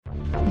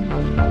Hello,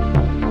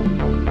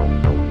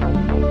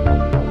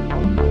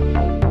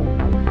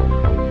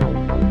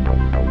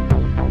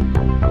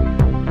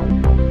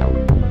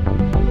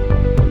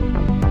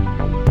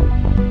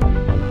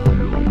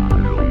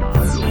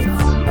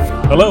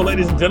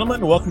 ladies and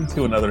gentlemen. Welcome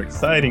to another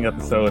exciting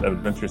episode of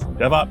Adventures in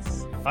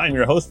DevOps. I'm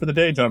your host for the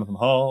day, Jonathan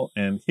Hall,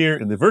 and here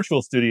in the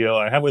virtual studio,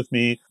 I have with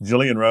me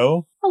Jillian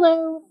Rowe.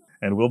 Hello.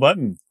 And Will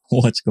Button.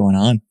 What's going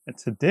on? And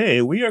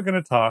today, we are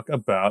going to talk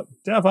about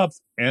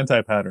DevOps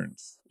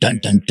anti-patterns. Dun,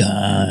 dun,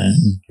 dun.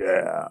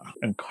 Yeah.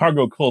 And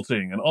cargo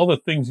culting and all the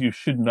things you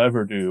should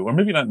never do, or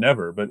maybe not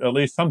never, but at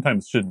least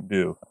sometimes shouldn't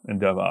do in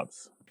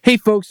DevOps. Hey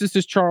folks, this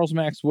is Charles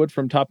Max Wood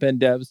from Top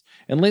End Devs,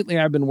 and lately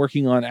I've been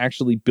working on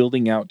actually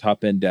building out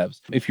Top End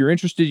Devs. If you're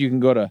interested, you can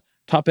go to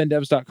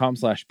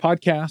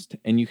topenddevs.com/podcast,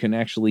 and you can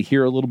actually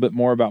hear a little bit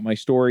more about my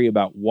story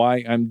about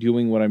why I'm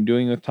doing what I'm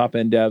doing with Top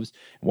End Devs,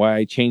 why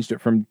I changed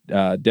it from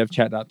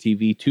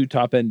devchat.tv to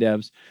Top End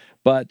Devs.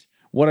 But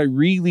what I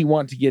really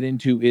want to get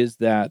into is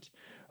that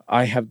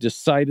I have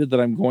decided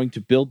that I'm going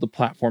to build the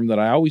platform that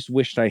I always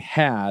wished I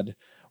had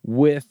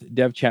with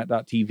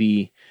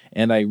devchat.tv,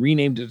 and I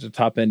renamed it to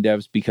Top End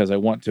Devs because I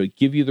want to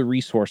give you the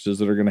resources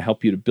that are going to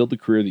help you to build the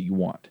career that you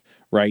want,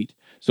 right?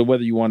 So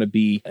whether you want to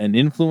be an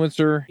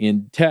influencer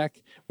in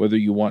tech, whether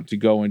you want to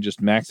go and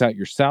just max out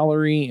your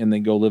salary and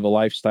then go live a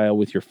lifestyle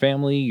with your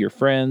family, your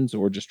friends,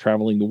 or just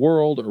traveling the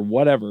world or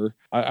whatever,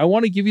 I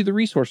want to give you the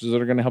resources that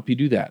are going to help you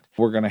do that.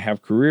 We're going to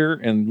have career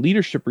and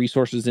leadership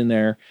resources in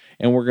there,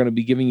 and we're going to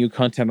be giving you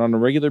content on a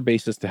regular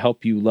basis to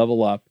help you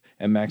level up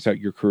and max out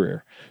your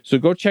career. So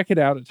go check it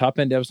out at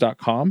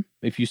topenddevs.com.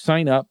 If you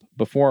sign up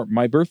before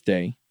my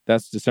birthday,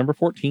 that's December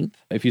 14th.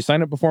 If you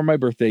sign up before my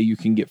birthday, you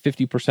can get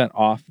 50%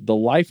 off the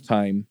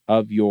lifetime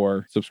of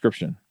your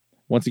subscription.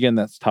 Once again,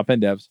 that's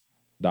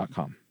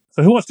topenddevs.com.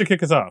 So who wants to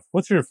kick us off?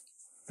 What's your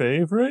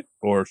favorite,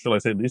 or shall I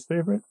say least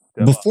favorite?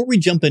 DevOps? Before we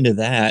jump into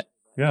that,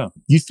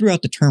 you threw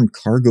out the term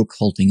cargo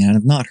culting, and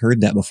I've not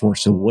heard that before.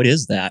 So what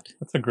is that?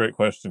 That's a great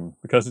question,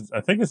 because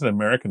I think it's an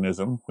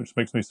Americanism, which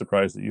makes me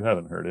surprised that you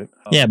haven't heard it.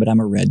 Yeah, but I'm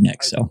a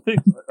redneck, so.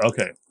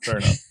 Okay, fair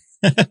enough.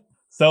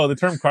 So the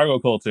term cargo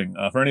culting,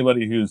 for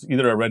anybody who's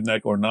either a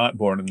redneck or not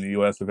born in the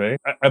U.S. of A.,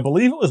 I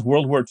believe it was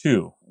World War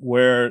II,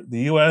 where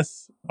the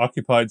U.S.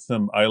 occupied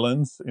some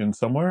islands in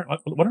somewhere.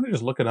 Why don't I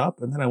just look it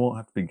up, and then I won't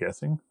have to be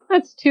guessing?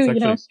 That's too,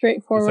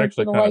 straightforward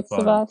for the likes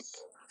of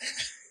us.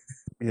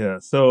 Yeah,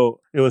 so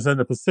it was in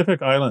the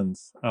Pacific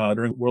Islands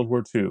during World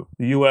War II.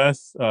 The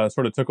U.S.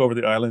 Sort of took over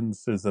the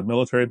islands as a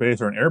military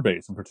base, or an air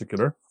base in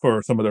particular,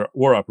 for some of their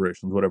war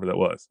operations, whatever that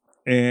was.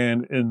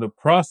 And in the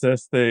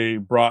process, they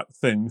brought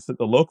things that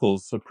the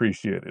locals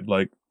appreciated,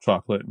 like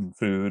chocolate and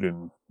food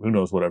and who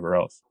knows whatever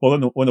else. Well,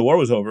 then when the war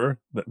was over,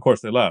 of course,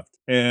 they left.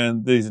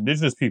 And these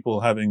indigenous people,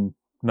 having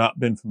not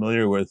been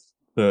familiar with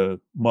the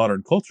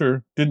modern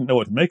culture, didn't know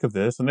what to make of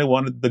this, and they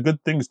wanted the good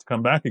things to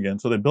come back again.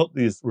 So they built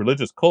these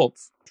religious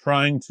cults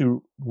trying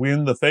to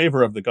win the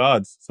favor of the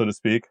gods, so to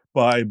speak,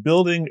 by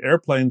building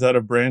airplanes out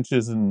of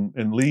branches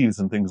and leaves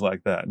and things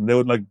like that. And they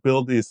would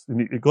build these, and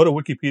you go to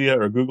Wikipedia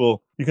or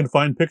Google, you can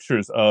find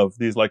pictures of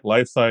these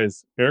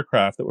life-size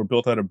aircraft that were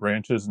built out of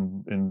branches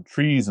and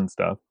trees and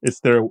stuff.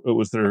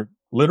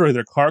 Literally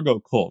their cargo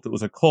cult. It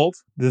was a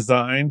cult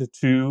designed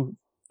to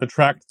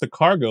attract the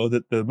cargo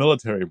that the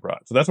military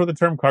brought. So that's where the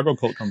term cargo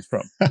cult comes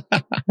from.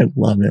 I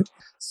love it.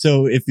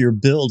 So if your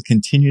build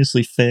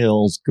continuously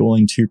fails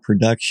going to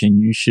production,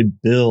 you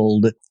should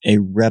build a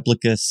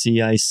replica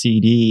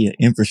CI/CD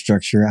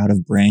infrastructure out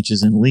of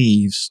branches and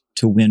leaves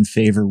to win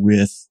favor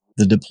with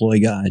the deploy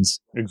gods.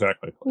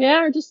 Exactly.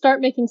 Yeah, or just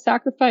start making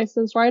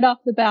sacrifices right off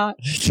the bat.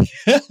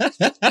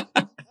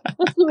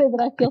 That's the way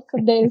that I feel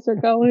some days are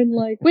going.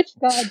 Like, which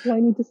god do I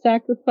need to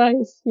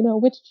sacrifice?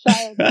 Which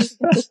child needs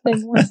to get this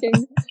thing working?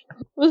 It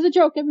was a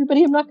joke,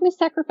 everybody. I'm not going to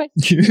sacrifice.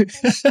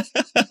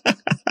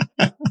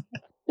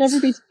 Never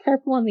be too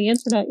careful on the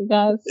internet, you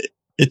guys.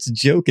 It's a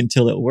joke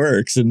until it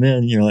works, and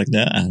then you're like,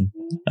 nah,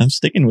 I'm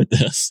sticking with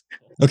this.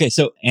 Okay,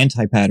 so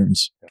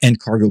anti-patterns and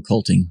cargo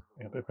culting.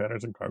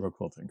 Anti-patterns and cargo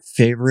culting.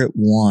 Favorite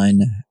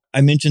one.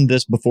 I mentioned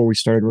this before we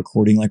started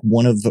recording.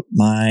 One of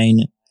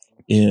mine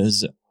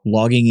is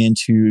logging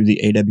into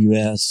the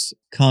AWS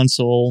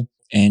console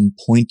and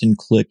point and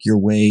click your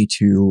way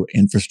to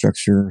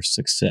infrastructure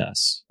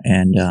success.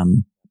 And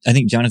I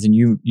think, Jonathan,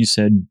 you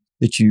said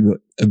that you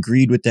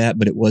agreed with that,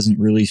 but it wasn't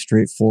really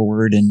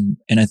straightforward. And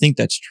I think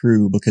that's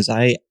true, because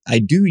I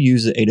do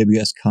use the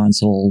AWS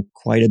console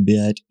quite a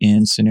bit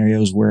in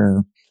scenarios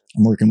where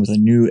I'm working with a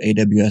new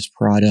AWS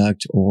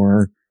product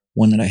or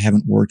one that I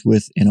haven't worked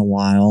with in a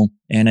while.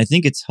 And I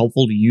think it's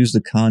helpful to use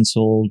the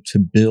console to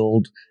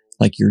build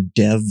your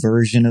dev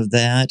version of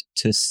that,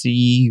 to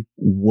see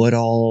what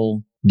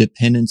all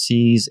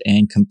dependencies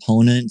and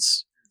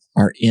components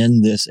are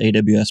in this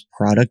AWS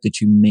product that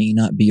you may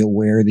not be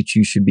aware that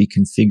you should be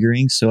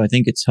configuring. So I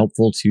think it's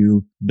helpful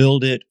to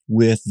build it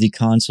with the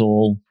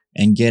console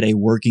and get a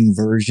working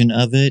version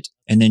of it,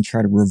 and then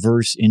try to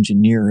reverse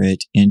engineer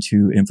it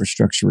into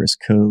infrastructure as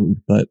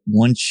code. But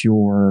once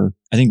you're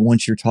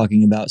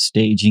talking about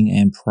staging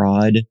and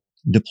prod,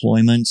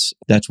 deployments,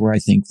 that's where I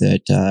think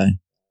that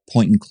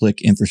point and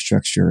click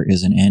infrastructure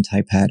is an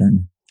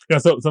anti-pattern. Yeah,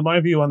 so my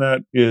view on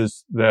that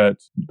is that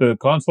the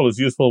console is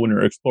useful when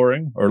you're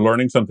exploring or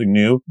learning something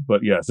new.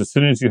 But yes, as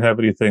soon as you have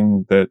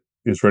anything that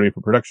is ready for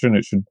production,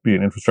 it should be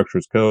an infrastructure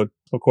as code.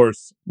 Of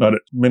course, not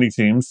at many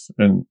teams,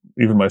 and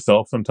even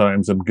myself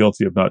sometimes I'm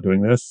guilty of not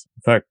doing this.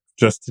 In fact,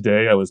 just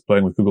today I was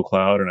playing with Google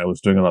Cloud and I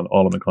was doing it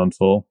all on the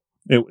console.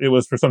 It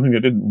was for something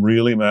that didn't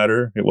really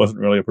matter. It wasn't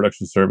really a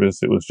production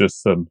service. It was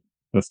just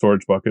a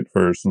storage bucket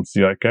for some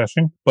CI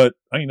caching. But,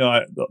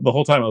 the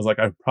whole time I was like,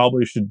 I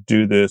probably should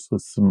do this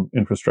with some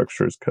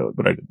infrastructure as code,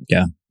 but I didn't.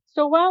 Yeah.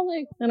 So while,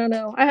 I don't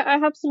know, I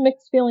have some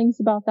mixed feelings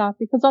about that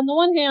because on the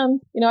one hand,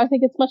 I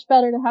think it's much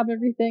better to have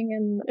everything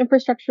in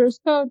infrastructure as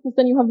code because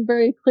then you have a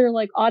very clear,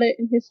 audit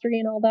and history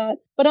and all that.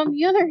 But on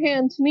the other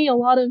hand, to me, a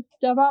lot of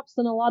DevOps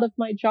and a lot of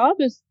my job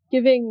is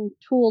giving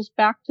tools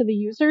back to the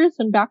users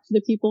and back to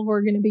the people who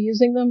are going to be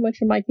using them,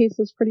 which in my case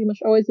is pretty much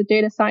always a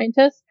data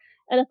scientist.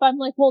 And if I'm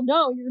like, well,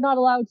 no, you're not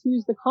allowed to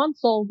use the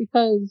console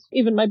because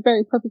even my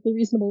very perfectly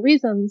reasonable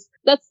reasons,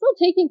 that's still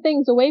taking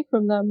things away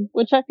from them,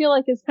 which I feel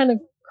like is kind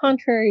of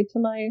contrary to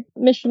my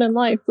mission in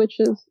life, which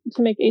is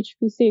to make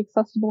HPC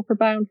accessible for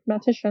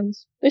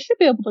bioinformaticians. They should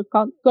be able to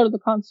go to the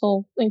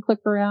console and click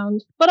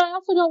around. But I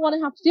also don't want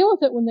to have to deal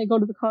with it when they go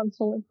to the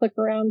console and click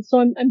around. So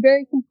I'm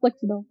very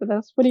conflicted over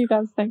this. What do you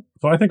guys think?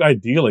 So I think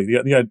ideally,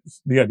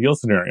 the ideal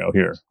scenario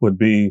here would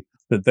be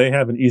that they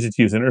have an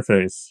easy-to-use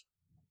interface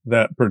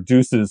that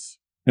produces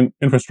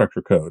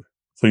infrastructure code.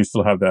 So you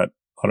still have that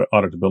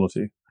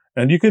auditability.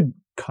 And you could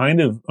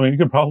you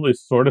could probably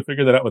sort of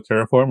figure that out with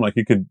Terraform. Like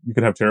you could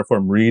have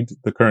Terraform read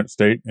the current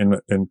state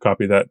and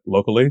copy that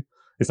locally.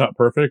 It's not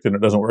perfect and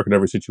it doesn't work in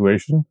every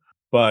situation.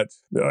 But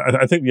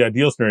I think the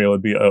ideal scenario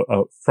would be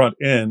a front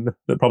end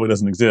that probably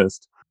doesn't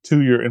exist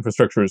to your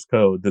infrastructure as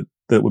code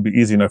that would be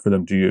easy enough for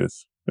them to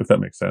use, if that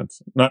makes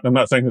sense. I'm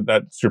not saying that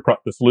that's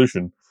the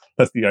solution.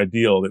 That's the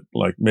ideal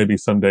that maybe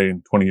someday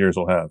in 20 years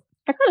we'll have.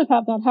 I kind of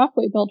have that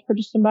halfway built for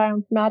just some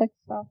bioinformatics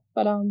stuff,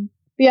 but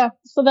yeah,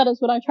 so that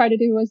is what I try to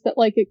do is that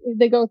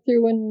they go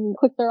through and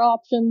click their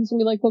options and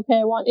be like, okay,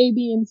 I want A,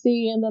 B, and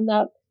C, and then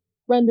that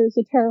renders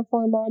a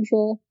Terraform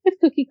module with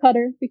cookie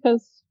cutter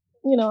because,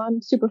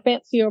 I'm super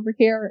fancy over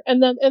here,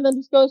 and then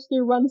just goes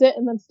through, runs it,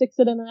 and then sticks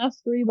it in an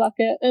S3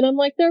 bucket, and I'm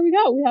like, there we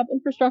go, we have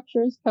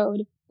infrastructure as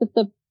code that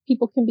the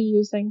people can be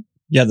using.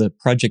 Yeah, the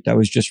project I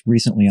was just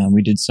recently on,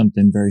 we did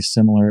something very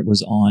similar. It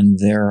was on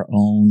their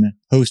own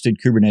hosted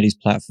Kubernetes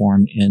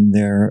platform in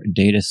their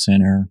data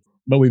center,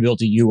 but we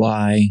built a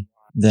UI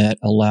that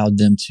allowed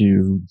them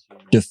to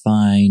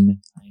define,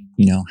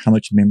 how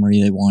much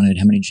memory they wanted,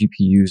 how many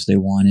GPUs they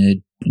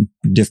wanted,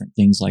 different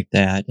things like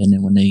that. And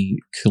then when they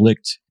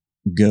clicked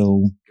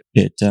go,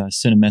 it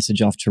sent a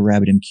message off to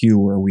RabbitMQ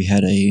where we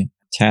had a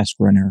task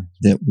runner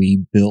that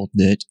we built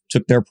that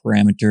took their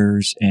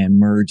parameters and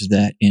merged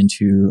that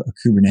into a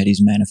Kubernetes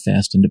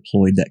manifest and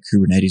deployed that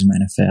Kubernetes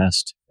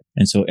manifest.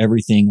 And so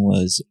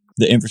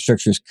the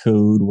infrastructure as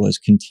code was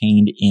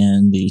contained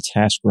in the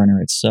task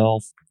runner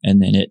itself.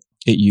 And then it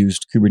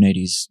used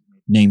Kubernetes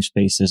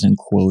namespaces and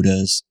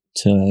quotas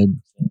to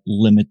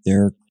limit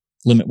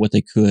what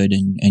they could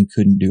and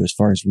couldn't do as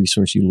far as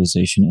resource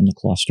utilization in the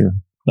cluster.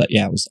 But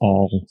yeah, it was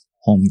all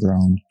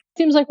homegrown.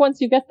 Seems like once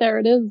you get there,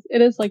 it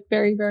is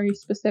very, very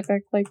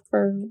specific.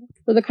 For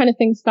the kind of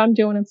things that I'm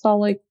doing, it's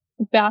all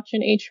batch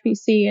and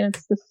HPC, and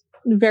it's this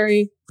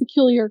very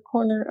peculiar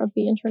corner of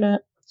the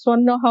internet. So I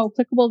don't know how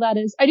applicable that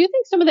is. I do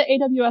think some of the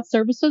AWS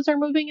services are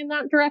moving in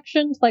that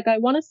direction. I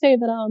want to say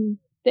that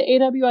the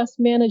AWS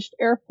managed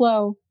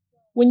Airflow,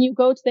 when you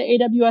go to the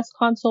AWS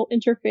console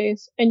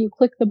interface and you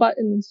click the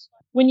buttons,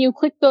 when you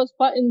click those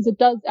buttons, it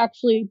does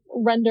actually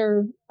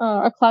render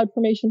a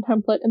CloudFormation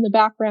template in the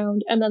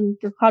background, and then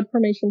your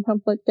CloudFormation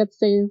template gets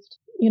saved,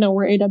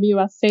 where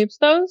AWS saves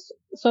those.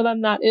 So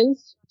then that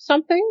is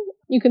something.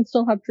 You can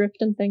still have drift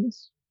and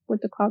things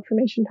with the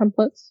CloudFormation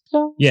templates.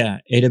 So yeah,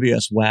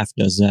 AWS WAF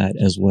does that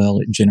as well.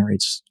 It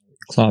generates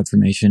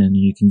CloudFormation, and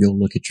you can go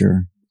look at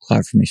your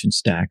CloudFormation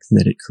stack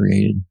that it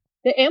created.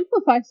 The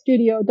Amplify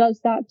Studio does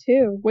that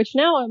too, which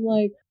now I'm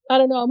I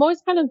don't know. I'm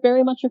always kind of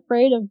very much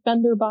afraid of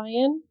vendor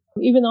buy-in,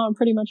 even though I'm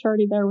pretty much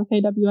already there with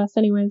AWS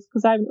anyways,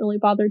 because I haven't really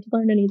bothered to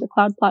learn any of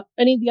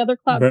the other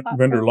cloud platforms.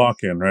 Vendor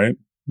lock-in, right?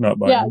 Not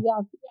buy-in.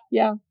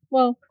 Yeah.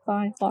 Well,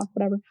 buy, lock,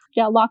 whatever.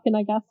 Yeah, lock-in,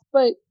 I guess.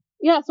 But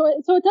yeah, so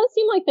it does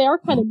seem like they are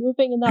kind of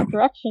moving in that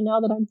direction now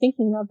that I'm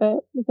thinking of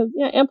it, because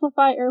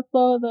Amplify,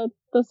 Airflow,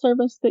 the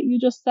service that you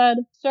just said.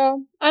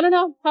 So I don't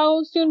know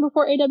how soon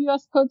before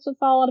AWS codes will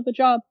fall out of a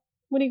job.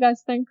 What do you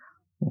guys think?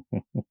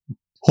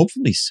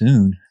 Hopefully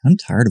soon. I'm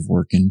tired of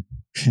working.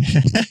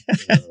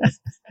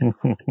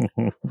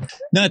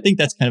 No, I think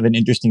that's kind of an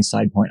interesting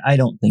side point. I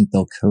don't think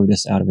they'll code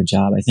us out of a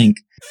job. I think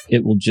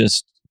it will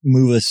just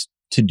move us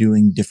to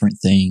doing different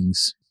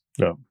things.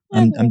 Yeah.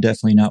 I'm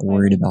definitely not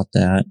worried about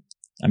that.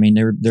 I mean,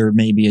 there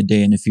may be a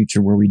day in the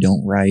future where we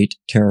don't write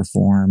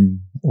Terraform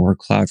or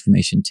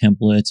CloudFormation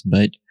templates,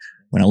 but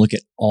when I look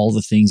at all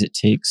the things it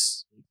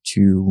takes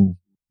to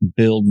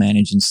build,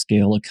 manage, and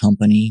scale a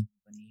company,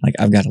 Like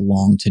I've got a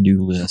long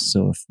to-do list.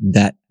 So if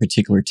that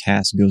particular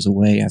task goes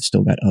away, I've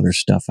still got other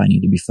stuff I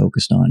need to be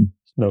focused on.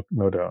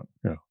 No doubt.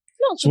 Yeah.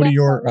 No, So what are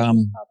your,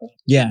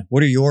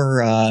 what are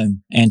your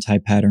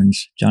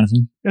anti-patterns,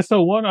 Jonathan? Yeah.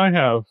 So one I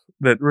have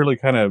that really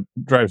kind of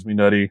drives me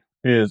nutty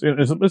is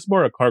it's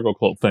more a cargo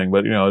cult thing,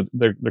 but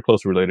they're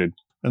closely related,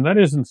 and that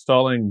is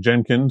installing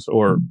Jenkins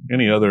or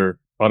any other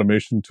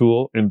automation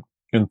tool and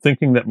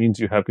thinking that means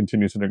you have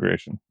continuous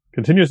integration.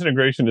 Continuous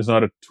integration is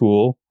not a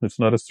tool. It's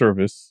not a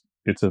service.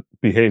 It's a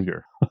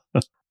behavior.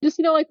 Just,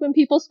 like when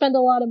people spend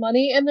a lot of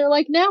money and they're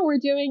like, now we're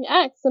doing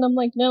X. And I'm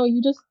like, no,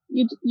 you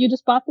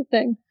just bought the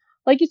thing.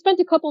 Like you spent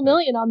a couple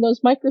million on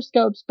those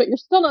microscopes, but you're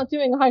still not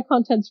doing high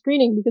content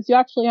screening because you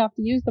actually have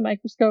to use the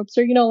microscopes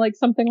or, like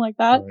something like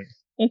that. Right.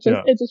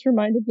 It just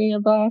reminded me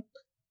of,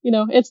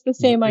 it's the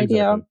same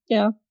idea. Exactly.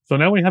 Yeah. So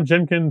now we have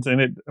Jenkins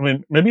and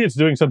maybe it's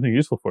doing something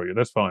useful for you.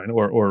 That's fine.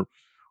 Or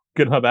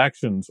GitHub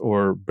Actions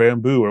or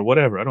Bamboo or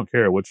whatever. I don't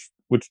care which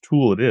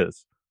tool it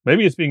is.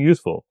 Maybe it's being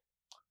useful.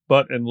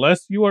 But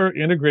unless you are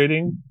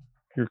integrating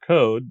your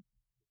code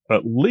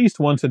at least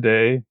once a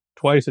day,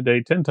 twice a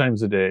day, 10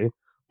 times a day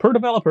per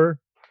developer,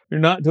 you're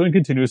not doing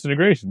continuous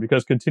integration,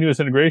 because continuous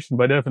integration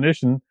by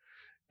definition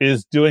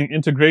is doing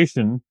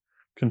integration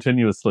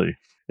continuously.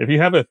 If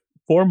you have a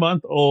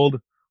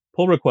 4-month-old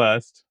pull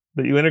request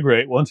that you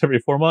integrate once every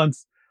 4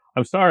 months,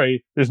 I'm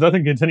sorry, there's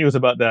nothing continuous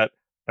about that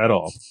at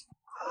all.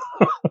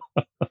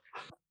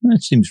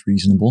 That seems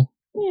reasonable.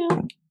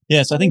 Yeah.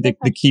 Yes, I think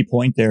the key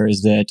point there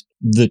is that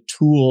the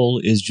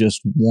tool is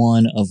just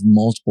one of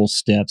multiple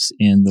steps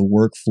in the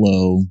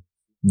workflow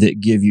that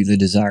give you the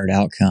desired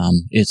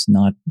outcome. It's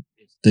not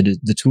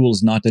the tool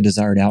is not the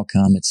desired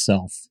outcome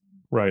itself.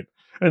 Right.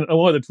 And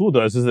what the tool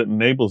does is it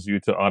enables you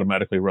to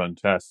automatically run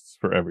tests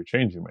for every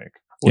change you make,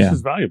 which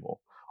is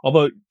valuable.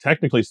 Although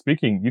technically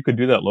speaking, you could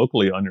do that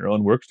locally on your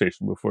own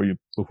workstation before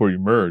you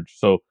merge.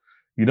 So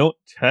you don't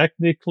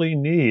technically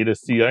need a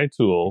CI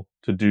tool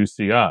to do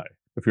CI.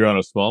 If you're on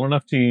a small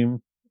enough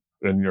team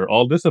and you're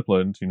all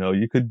disciplined,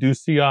 you could do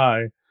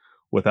CI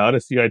without a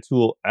CI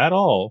tool at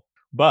all.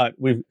 But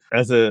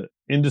as a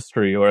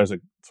industry or as a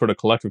sort of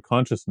collective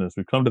consciousness,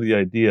 we've come to the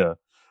idea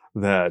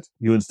that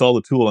you install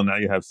the tool and now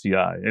you have CI.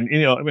 And,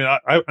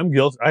 I'm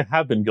guilty. I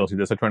have been guilty of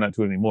this. I try not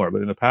to anymore.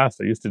 But in the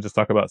past, I used to just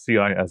talk about CI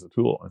as a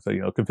tool and say,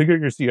 configure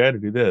your CI to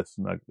do this.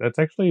 And that's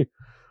actually,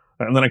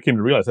 and then I came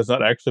to realize that's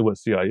not actually what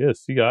CI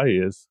is. CI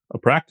is a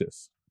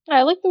practice.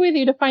 I like the way that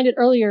you defined it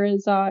earlier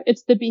is,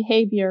 it's the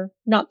behavior,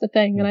 not the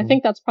thing. And I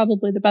think that's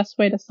probably the best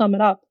way to sum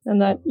it up.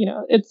 And that,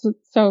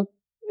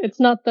 it's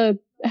not the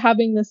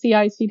having the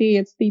CI/CD,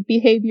 it's the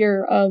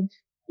behavior of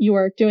you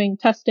are doing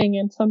testing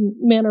and some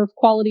manner of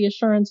quality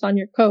assurance on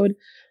your code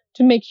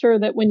to make sure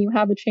that when you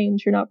have a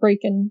change, you're not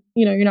breaking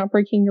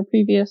your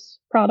previous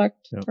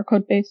product or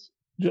code base.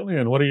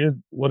 Jillian, what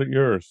are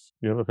yours?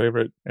 Do you have a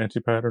favorite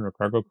anti-pattern or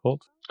cargo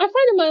cult? I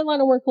find in my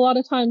line of work a lot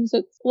of times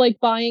it's like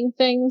buying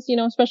things,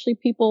 especially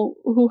people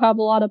who have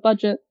a lot of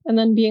budget and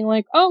then being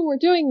like, oh, we're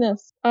doing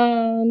this.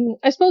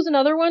 I suppose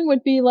another one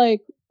would be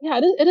like,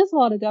 it is a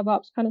lot of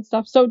DevOps kind of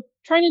stuff. So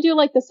trying to do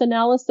like this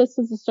analysis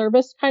as a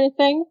service kind of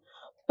thing,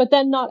 but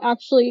then not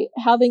actually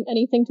having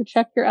anything to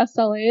check your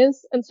SLAs.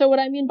 And so what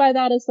I mean by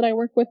that is that I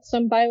work with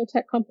some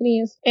biotech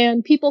companies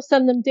and people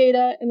send them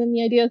data, and then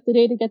the idea is the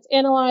data gets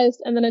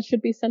analyzed and then it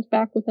should be sent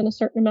back within a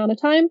certain amount of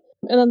time.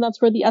 And then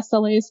that's where the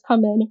SLAs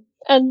come in.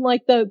 And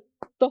like the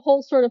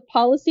whole sort of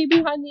policy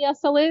behind the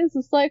SLAs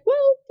is like,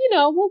 well,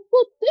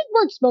 it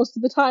works most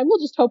of the time. We'll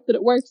just hope that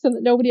it works and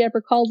that nobody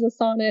ever calls us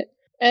on it.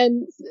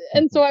 And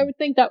so I would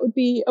think that would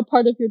be a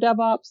part of your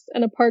DevOps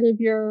and a part of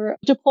your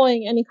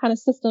deploying any kind of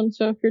system.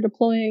 So if you're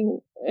deploying,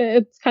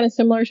 it's kind of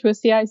similar to a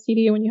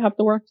CI/CD when you have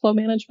the workflow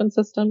management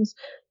systems,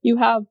 you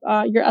have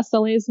your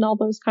SLAs and all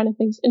those kind of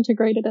things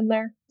integrated in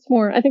there.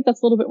 I think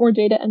that's a little bit more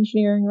data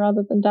engineering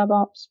rather than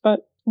DevOps,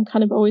 but I'm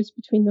kind of always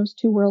between those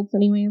two worlds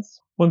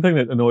anyways. One thing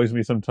that annoys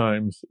me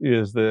sometimes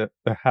is the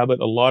habit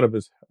a lot of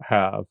us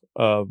have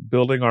of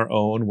building our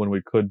own when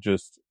we could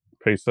just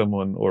pay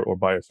someone or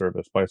buy a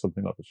service, buy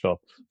something off the shelf.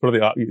 Sort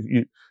of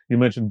you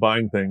mentioned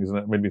buying things, and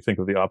that made me think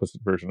of the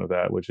opposite version of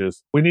that, which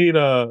is we need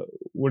a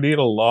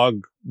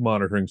log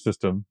monitoring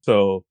system.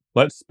 So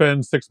let's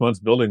spend 6 months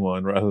building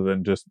one rather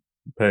than just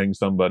paying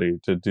somebody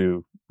to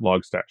do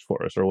Logstash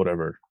for us or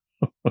whatever.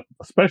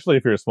 Especially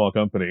if you're a small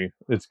company,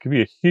 it can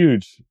be a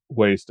huge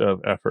waste of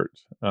effort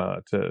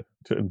to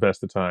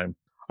invest the time.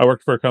 I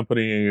worked for a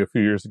company a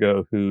few years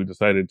ago who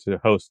decided to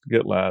host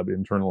GitLab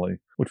internally,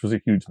 which was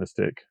a huge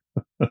mistake.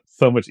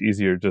 So much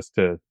easier just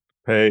to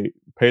pay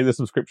the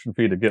subscription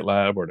fee to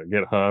GitLab or to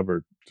GitHub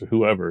or to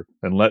whoever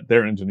and let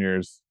their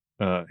engineers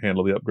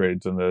handle the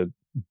upgrades and the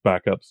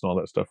backups and all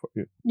that stuff for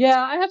you.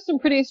 Yeah, I have some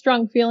pretty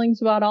strong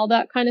feelings about all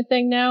that kind of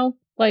thing now.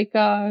 Like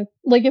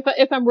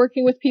if I'm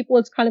working with people,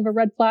 it's kind of a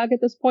red flag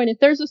at this point. If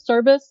there's a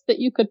service that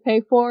you could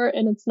pay for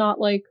and it's not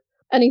like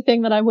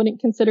anything that I wouldn't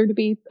consider to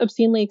be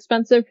obscenely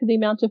expensive for the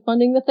amount of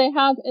funding that they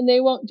have, and they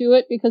won't do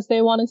it because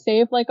they want to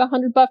save like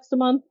 $100 a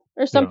month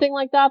or something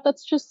like that.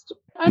 That's just,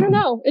 I don't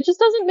know. It just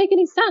doesn't make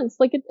any sense.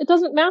 Like it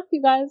doesn't math,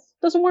 you guys.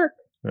 It doesn't work.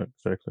 Yeah,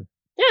 exactly.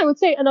 Yeah, I would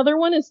say another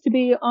one is to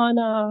be on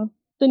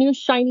the new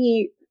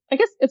shiny. I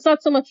guess it's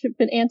not so much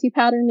an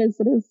anti-pattern as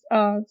it is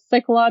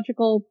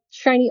psychological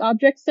shiny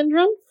object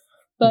syndrome.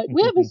 But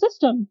we have a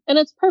system and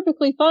it's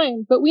perfectly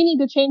fine, but we need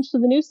to change to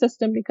the new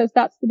system because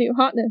that's the new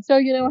hotness. So,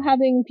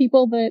 having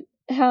people that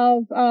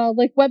have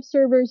like web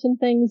servers and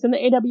things in the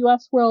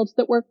AWS world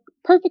that work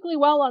perfectly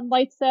well on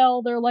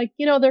Lightsail. They're like,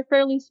 they're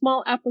fairly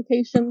small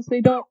applications.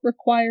 They don't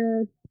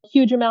require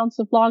huge amounts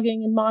of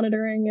logging and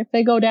monitoring. If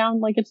they go down,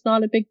 like, it's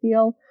not a big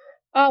deal.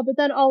 But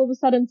then all of a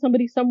sudden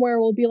somebody somewhere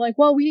will be like,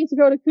 well, we need to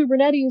go to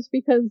Kubernetes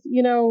because,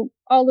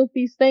 all of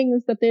these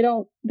things that they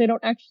don't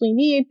actually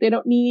need. They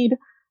don't need,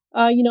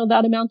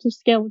 that amount of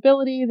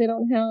scalability. They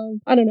don't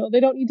have,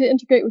 they don't need to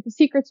integrate with the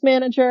secrets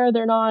manager.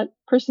 They're not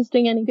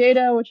persisting any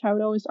data, which I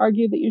would always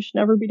argue that you should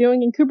never be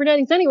doing in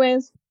Kubernetes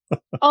anyways.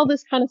 All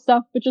this kind of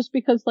stuff, but just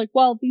because, like,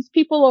 well, these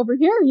people over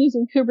here are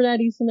using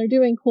Kubernetes and they're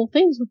doing cool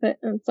things with it.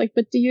 And it's like,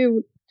 but do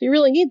you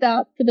really need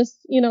that for this,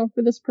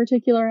 for this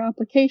particular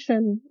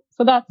application?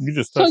 So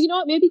you know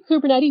what? Maybe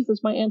Kubernetes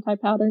is my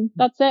anti-pattern.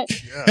 That's it.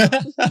 Yeah.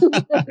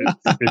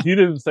 If you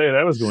didn't say it,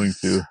 I was going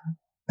to.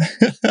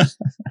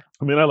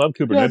 I mean, I love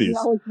Kubernetes,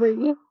 I'll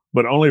agree.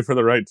 But only for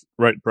the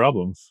right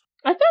problems.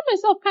 I found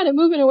myself kind of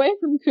moving away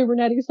from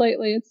Kubernetes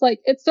lately. It's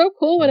like, it's so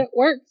cool when it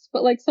works,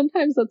 but like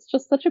sometimes it's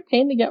just such a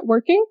pain to get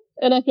working.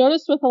 And I've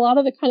noticed with a lot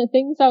of the kind of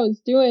things I was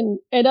doing,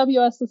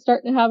 AWS is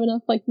starting to have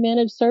enough like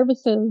managed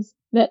services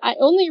that I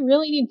only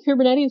really need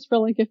Kubernetes for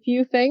like a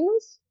few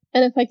things.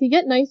 And if I could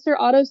get nicer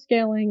auto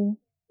scaling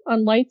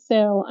on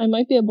Lightsail, I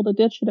might be able to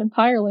ditch it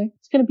entirely.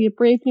 It's going to be a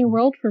brave new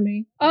world for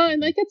me. I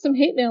might get some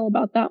hate mail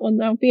about that one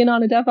though, being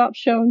on a DevOps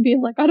show and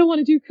being like, I don't want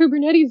to do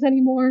Kubernetes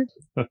anymore.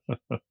 Yeah,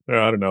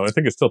 I don't know. I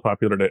think it's still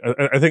popular today.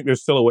 I think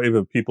there's still a wave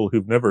of people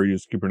who've never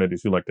used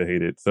Kubernetes who like to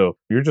hate it. So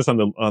you're just on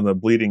the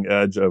bleeding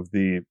edge of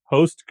the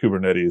post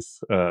Kubernetes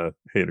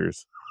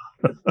haters.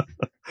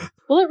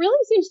 Well, it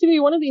really seems to be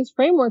one of these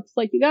frameworks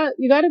like you got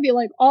to be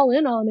like all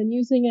in on and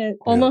using it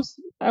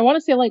almost, I want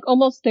to say like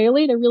almost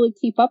daily to really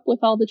keep up with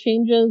all the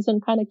changes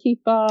and kind of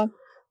keep the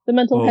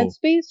mental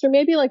headspace. Or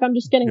maybe like I'm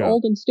just getting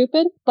old and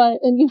stupid,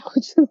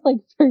 which is like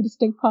a very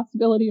distinct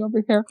possibility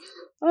over here.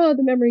 Oh,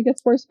 the memory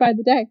gets worse by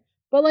the day.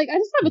 But like I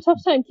just have a tough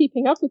time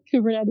keeping up with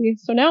Kubernetes.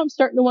 So now I'm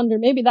starting to wonder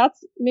maybe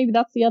that's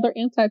the other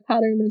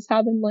anti-pattern is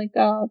having like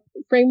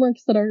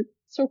frameworks that are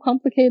so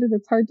complicated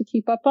it's hard to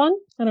keep up on.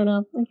 I don't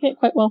know. I can't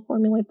quite well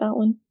formulate that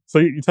one. So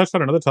you touched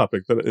on another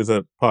topic that is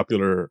a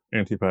popular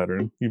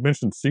anti-pattern. You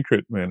mentioned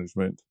secret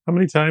management. How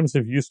many times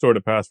have you stored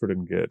a password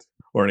in Git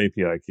or an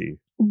API key?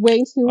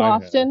 Way too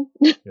often.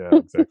 Yeah,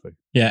 exactly.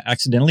 Yeah,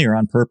 accidentally or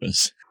on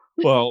purpose.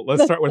 Well,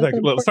 let's start with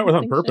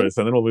on purpose,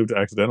 and then we'll move to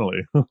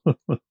accidentally.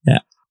 Yeah,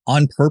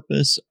 on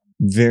purpose,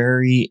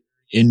 very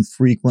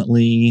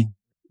infrequently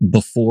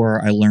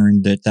before I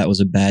learned that was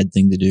a bad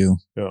thing to do.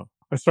 Yeah.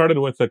 I started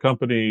with a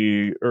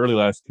company early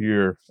last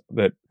year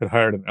that had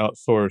hired an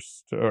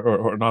outsourced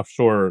or an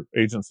offshore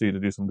agency to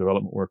do some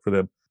development work for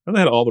them. And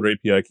they had all their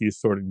API keys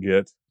stored in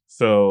Git.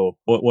 So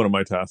one of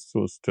my tasks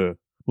was to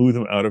move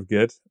them out of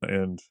Git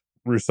and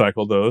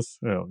recycle those,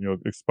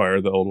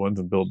 expire the old ones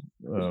and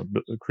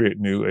create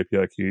new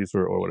API keys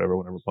or whatever,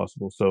 whenever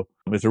possible. So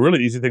it's a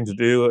really easy thing to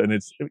do. And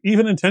it's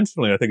even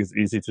intentionally, I think it's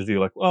easy to do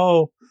like,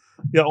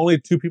 only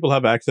 2 people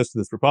have access to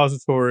this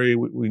repository.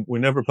 We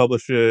never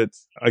publish it.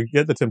 I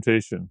get the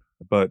temptation,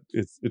 but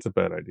it's a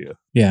bad idea.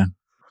 Yeah.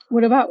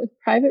 What about with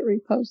private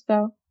repos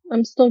though?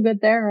 I'm still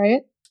good there,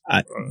 right?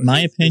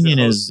 My opinion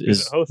is it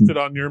hosted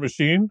on your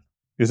machine?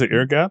 Is it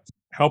air gapped?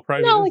 How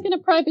private? No, like in a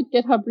private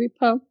GitHub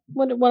repo.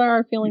 What are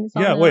our feelings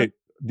on that? Yeah, wait.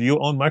 Do you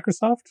own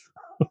Microsoft?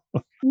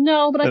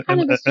 No, but I kind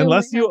of assume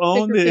unless you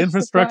own the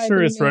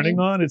infrastructure it's running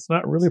on, it's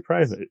not really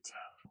private.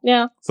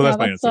 Yeah. So that's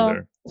my answer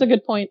there. That's a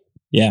good point.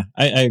 Yeah,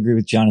 I agree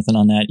with Jonathan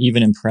on that.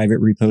 Even in private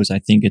repos, I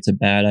think it's a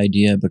bad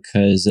idea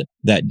because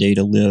that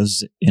data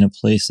lives in a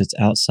place that's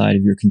outside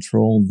of your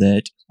control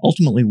that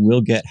ultimately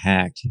will get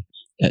hacked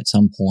at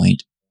some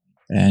point.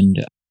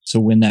 And so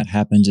when that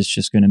happens, it's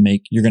just going to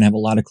you're going to have a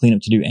lot of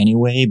cleanup to do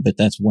anyway, but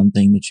that's one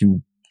thing that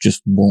you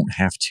just won't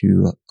have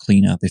to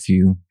clean up if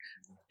you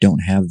don't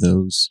have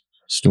those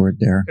stored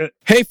there.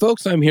 Hey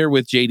folks, I'm here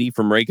with JD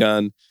from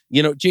Raygun.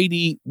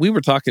 JD, we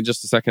were talking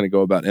just a second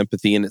ago about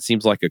empathy, and it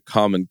seems like a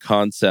common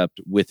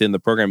concept within the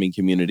programming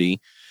community.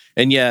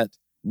 And yet,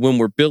 when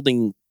we're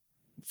building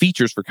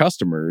features for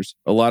customers,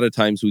 a lot of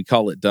times we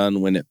call it done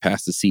when it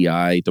passes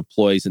CI,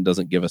 deploys, and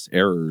doesn't give us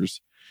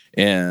errors.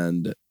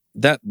 And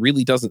that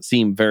really doesn't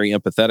seem very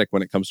empathetic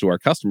when it comes to our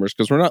customers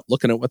because we're not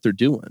looking at what they're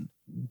doing.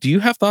 Do you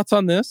have thoughts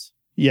on this?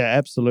 Yeah,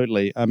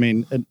 absolutely. I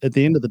mean, at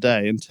the end of the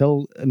day,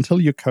 until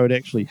your code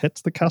actually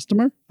hits the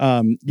customer,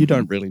 you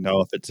don't really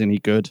know if it's any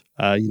good.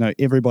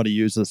 Everybody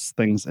uses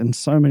things in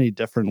so many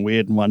different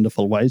weird and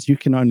wonderful ways. You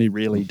can only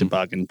really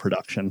debug in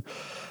production.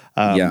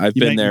 I've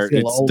been there.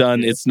 It's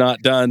done. It's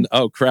not done.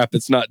 Oh, crap.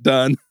 It's not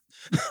done.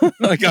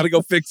 I got to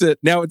go fix it.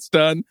 Now it's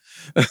done.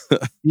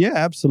 Yeah,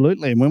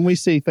 absolutely. And when we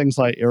see things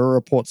like error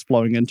reports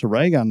flowing into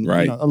Raygun,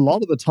 Right. a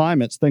lot of the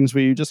time it's things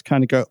where you just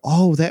kind of go,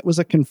 oh, that was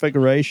a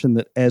configuration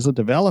that as a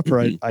developer,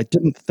 I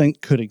didn't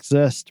think could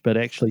exist, but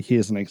actually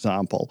here's an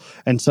example.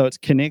 And so it's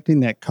connecting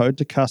that code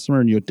to customer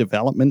and your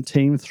development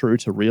team through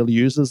to real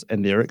users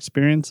and their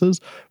experiences,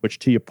 which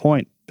to your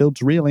point,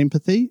 builds real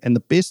empathy. And the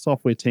best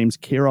software teams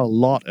care a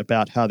lot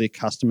about how their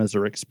customers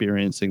are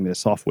experiencing their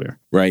software.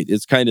 Right.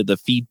 It's kind of the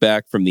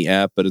feedback from the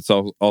app, but it's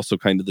also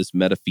kind of this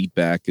meta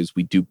feedback. As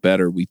we do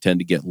better, we tend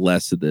to get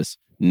less of this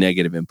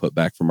negative input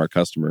back from our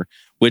customer,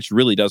 which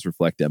really does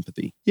reflect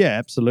empathy. Yeah,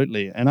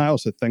 absolutely. And I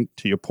also think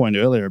to your point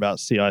earlier about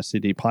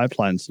CI/CD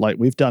pipelines, like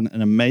we've done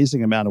an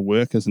amazing amount of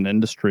work as an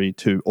industry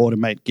to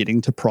automate getting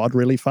to prod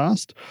really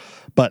fast.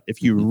 But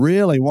if you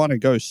really want to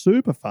go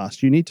super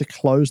fast, you need to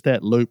close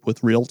that loop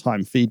with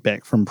real-time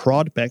feedback from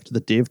prod back to the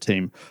dev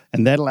team.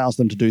 And that allows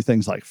them to do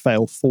things like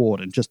fail forward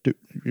and just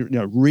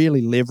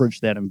really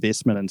leverage that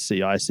investment in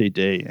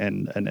CI/CD,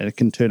 and it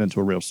can turn into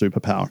a real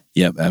superpower.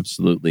 Yep,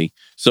 absolutely.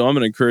 So I'm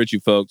going to encourage you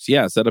folks,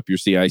 set up your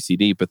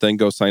CI/CD, but then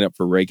go sign up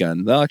for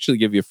Raygun. They'll actually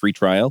give you a free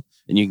trial,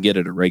 and you can get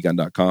it at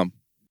raygun.com.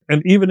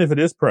 And even if it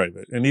is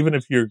private, and even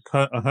if you're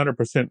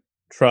 100%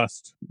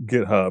 trust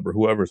GitHub or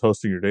whoever's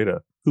hosting your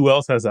data, who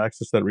else has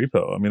access to that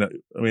repo? I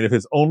mean, if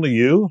it's only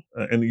you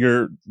and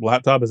your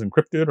laptop is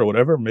encrypted or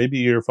whatever, maybe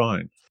you're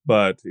fine.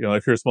 But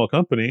if you're a small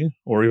company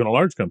or even a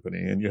large company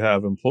and you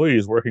have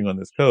employees working on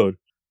this code,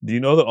 do you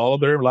know that all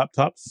of their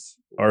laptops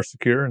are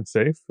secure and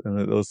safe, and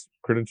that those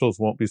credentials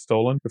won't be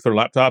stolen? If their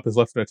laptop is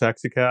left in a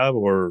taxi cab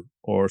or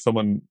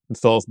someone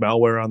installs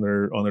malware on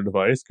their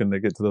device, can they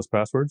get to those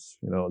passwords?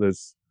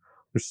 There's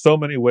so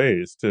many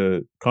ways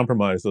to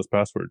compromise those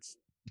passwords.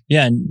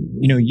 Yeah, and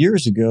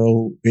years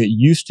ago, it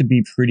used to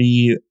be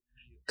pretty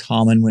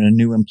common when a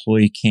new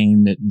employee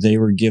came that they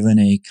were given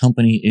a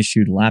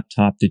company-issued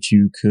laptop that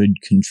you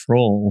could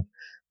control.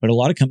 But a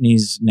lot of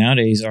companies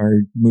nowadays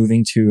are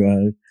moving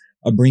to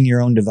a bring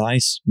your own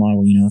device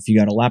model. If you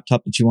got a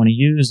laptop that you want to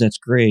use, that's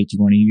great. You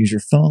want to use your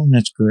phone,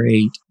 that's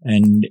great.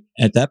 And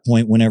at that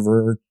point,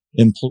 whenever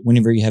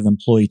you have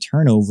employee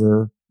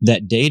turnover,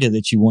 that data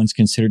that you once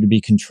considered to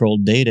be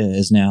controlled data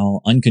is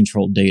now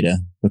uncontrolled data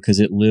because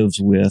it lives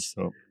with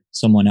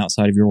someone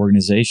outside of your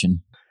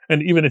organization.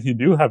 And even if you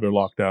do have your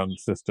lockdown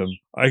system,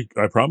 I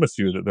promise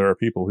you that there are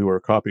people who are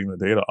copying the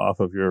data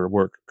off of your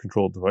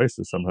work-controlled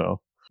devices somehow.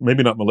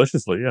 Maybe not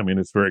maliciously. I mean,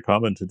 it's very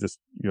common to just,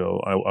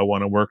 I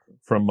want to work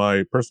from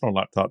my personal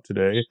laptop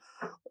today,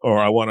 or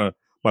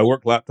my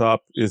work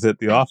laptop is at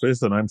the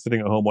office and I'm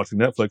sitting at home watching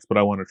Netflix, but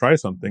I want to try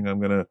something. I'm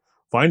going to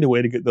find a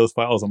way to get those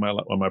files on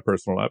my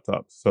personal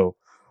laptop. So,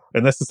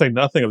 and that's to say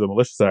nothing of the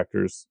malicious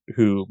actors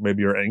who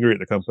maybe are angry at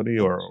the company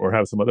or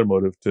have some other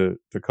motive to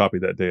copy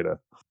that data.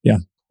 Yeah.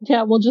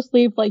 Yeah, we'll just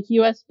leave like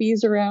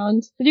USBs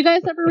around. Did you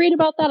guys ever read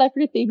about that? I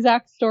forget the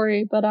exact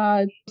story, but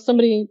some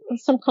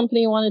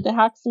company wanted to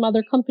hack some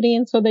other company,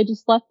 and so they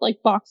just left like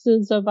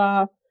boxes of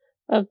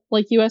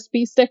like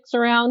USB sticks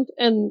around,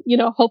 and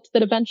hoped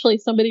that eventually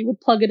somebody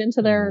would plug it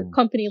into their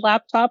company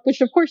laptop,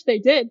 which of course they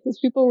did, because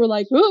people were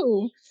like,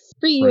 "Ooh,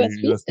 free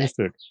USB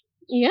stick."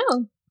 Yeah.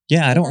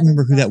 Yeah, I don't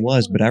remember who that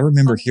was, but I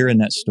remember hearing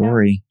that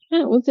story.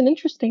 Yeah, it was an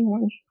interesting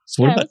one.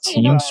 So what about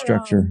team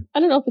structure? I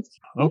don't know if it's...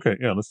 Okay,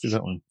 yeah, let's do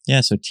that one. Yeah,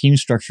 so team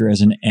structure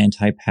as an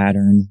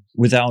anti-pattern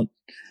without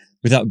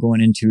going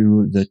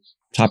into the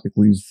topic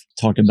we've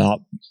talked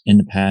about in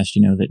the past,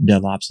 that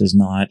DevOps is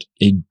not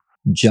a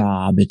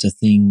job, it's a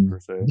thing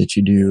that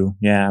you do.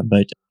 Yeah,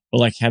 but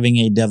like having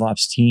a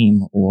DevOps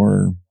team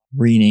or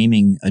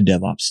renaming a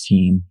DevOps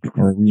team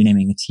or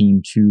renaming a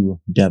team to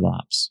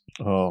DevOps.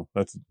 Oh,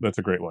 that's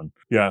a great one.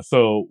 Yeah,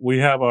 so we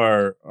have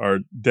our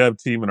dev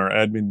team and our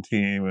admin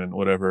team and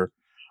whatever.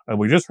 And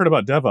we just heard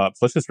about DevOps.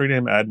 Let's just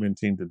rename admin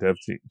team to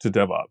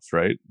DevOps,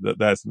 right?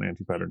 That's an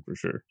anti-pattern for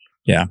sure.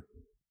 Yeah.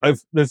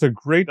 There's a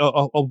great,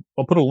 I'll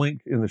put a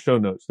link in the show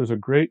notes. There's a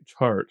great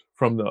chart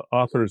from the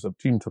authors of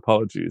Team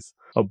Topologies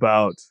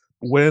about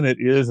when it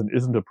is and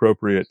isn't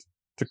appropriate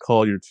to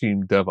call your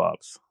team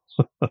DevOps.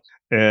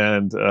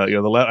 And,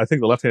 I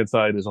think the left-hand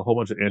side is a whole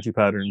bunch of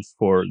anti-patterns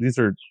these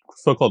are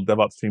so-called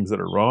DevOps teams that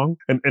are wrong.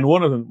 And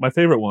one of them, my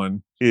favorite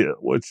one,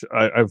 which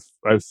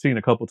I've seen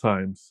a couple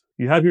times,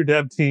 you have your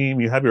dev team,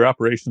 you have your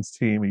operations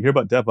team, you hear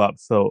about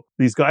DevOps. So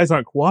these guys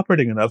aren't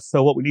cooperating enough.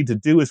 So what we need to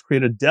do is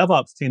create a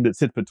DevOps team that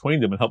sits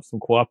between them and helps them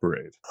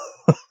cooperate.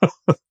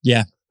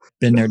 Yeah.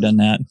 Been there, done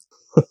that.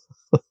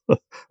 I'm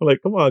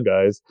like, come on,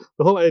 guys.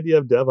 The whole idea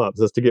of DevOps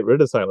is to get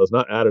rid of silos,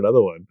 not add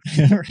another one.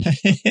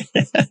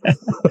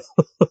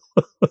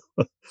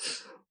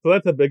 So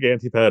that's a big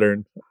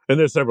anti-pattern, and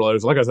there's several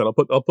others. Like I said, I'll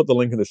put the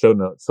link in the show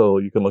notes so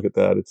you can look at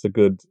that. It's a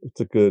good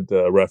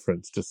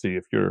reference to see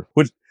if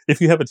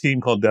you have a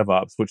team called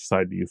DevOps, which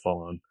side do you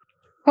fall on?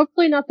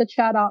 Hopefully not the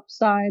chat ops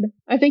side.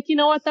 I think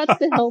that's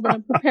the hill that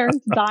I'm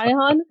preparing to die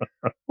on.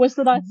 Was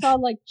that I saw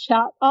like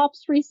chat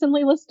ops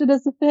recently listed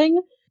as a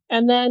thing,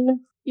 and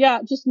then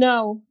just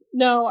no.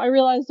 I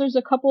realized there's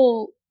a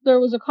couple there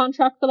was a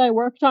contract that I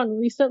worked on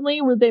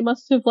recently where they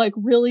must have like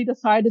really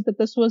decided that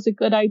this was a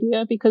good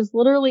idea, because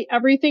literally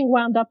everything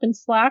wound up in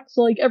Slack.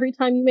 So like every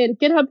time you made a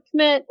GitHub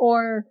commit,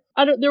 or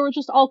there were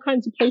just all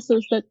kinds of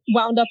places that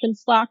wound up in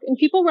Slack, and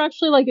people were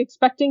actually like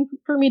expecting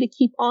for me to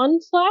keep on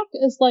Slack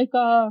as like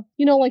a,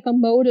 like a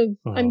mode of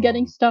I'm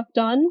getting stuff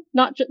done,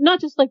 not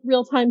just like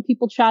real time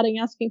people chatting,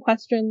 asking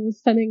questions,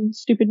 sending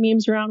stupid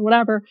memes around,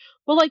 whatever.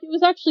 But like it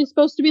was actually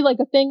supposed to be like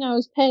a thing I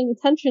was paying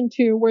attention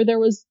to, where there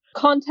was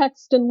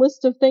context and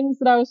list of things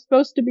that I was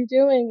supposed to be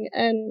doing,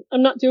 and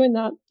I'm not doing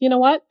that. You know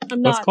what?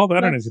 I'm not. Let's call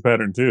that an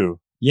anti-pattern too.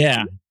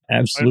 Yeah,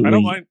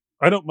 absolutely.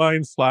 I don't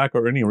mind Slack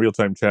or any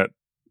real-time chat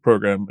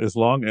program as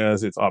long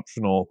as it's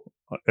optional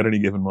at any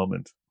given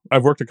moment.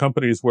 I've worked at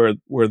companies where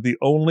the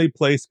only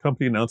place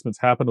company announcements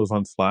happened was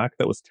on Slack.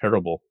 That was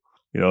terrible.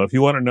 If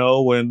you want to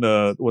know when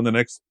the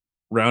next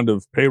round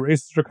of pay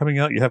raises are coming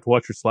out, you have to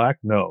watch your Slack.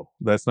 No,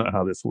 that's not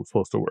how this was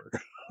supposed to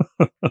work.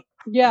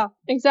 Yeah,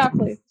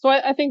 exactly. So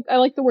I think I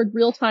like the word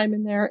real time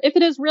in there. If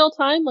it is real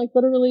time, like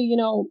literally,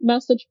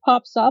 message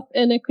pops up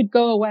and it could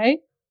go away,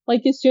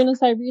 like as soon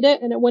as I read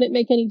it, and it wouldn't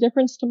make any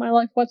difference to my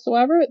life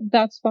whatsoever,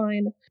 that's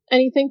fine.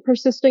 Anything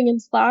persisting in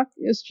Slack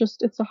is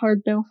it's a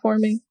hard no for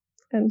me.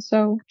 And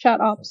so chat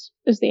ops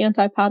is the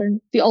anti-pattern,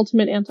 the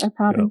ultimate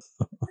anti-pattern.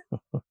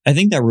 Yeah. I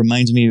think that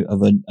reminds me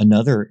of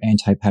another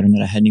anti-pattern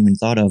that I hadn't even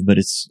thought of, but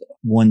it's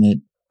one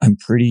that I'm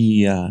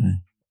pretty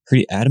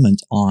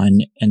adamant on,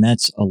 and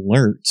that's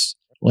alerts.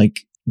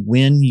 Like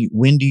when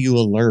do you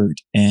alert?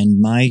 And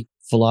my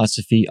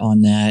philosophy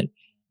on that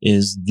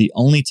is the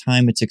only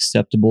time it's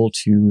acceptable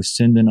to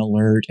send an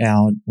alert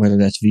out, whether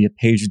that's via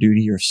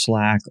PagerDuty or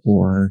Slack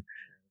or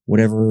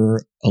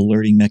whatever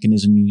alerting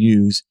mechanism you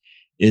use,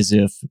 is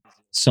if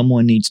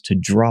someone needs to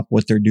drop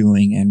what they're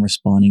doing and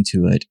responding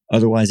to it.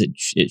 Otherwise,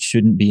 it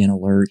shouldn't be an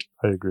alert.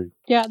 I agree.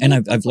 Yeah, and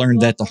I've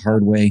learned that the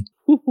hard way.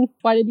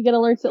 Why did you get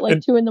alerts at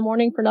like 2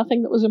 a.m. for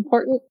nothing that was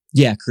important?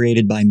 Yeah,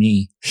 created by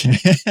me.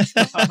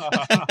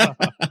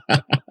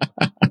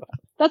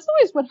 That's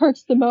always what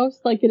hurts the most.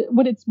 Like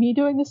when it's me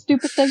doing the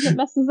stupid thing that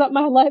messes up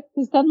my life,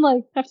 because then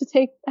like I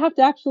have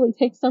to actually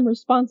take some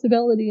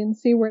responsibility and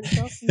see where to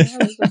go from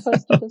there, as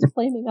opposed to just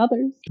blaming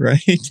others.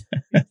 Right.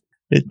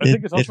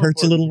 It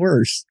hurts a little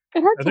worse.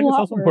 It hurts a lot worse. I think it's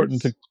also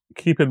important to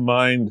keep in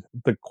mind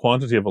the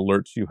quantity of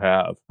alerts you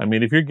have. I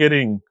mean, if you're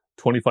getting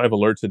 25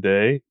 alerts a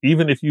day,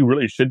 even if you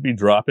really should be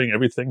dropping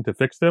everything to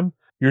fix them,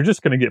 you're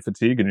just going to get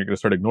fatigued and you're going to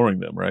start ignoring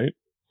them, right?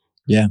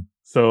 Yeah.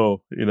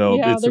 So,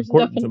 it's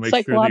important to make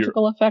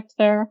psychological effect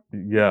there.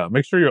 Yeah,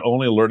 make sure you're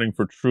only alerting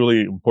for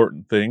truly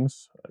important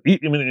things. I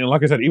mean,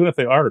 like I said, even if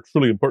they are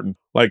truly important,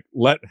 like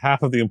let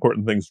half of the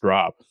important things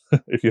drop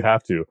if you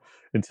have to,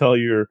 until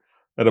you're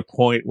at a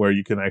point where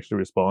you can actually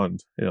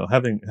respond.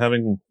 Having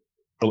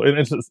and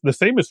it's the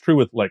same is true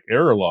with like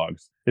error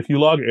logs. If you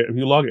log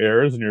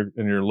errors and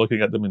you're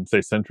looking at them in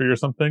say Sentry or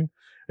something,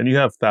 and you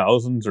have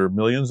thousands or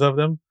millions of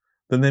them,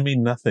 then they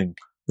mean nothing.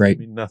 Right.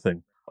 They mean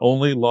nothing.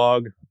 Only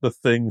log the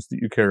things that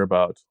you care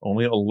about.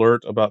 Only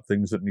alert about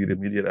things that need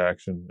immediate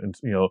action. And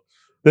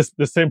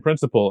this same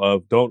principle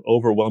of don't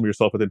overwhelm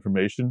yourself with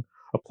information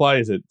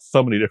applies at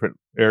so many different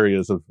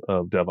areas of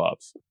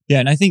DevOps. Yeah,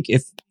 and I think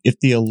if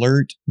the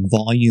alert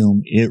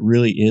volume it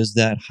really is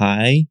that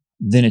high,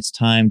 then it's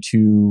time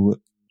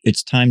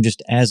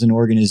just as an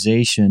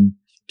organization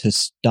to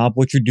stop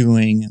what you're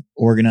doing,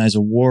 organize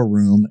a war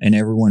room, and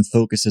everyone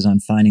focuses on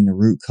finding the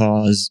root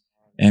cause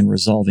and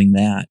resolving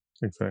that.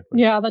 Exactly.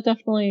 Yeah, that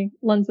definitely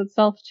lends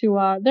itself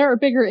to there are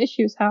bigger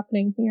issues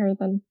happening here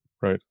than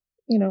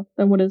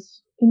than what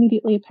is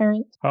immediately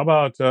apparent. How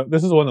about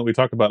this is one that we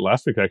talked about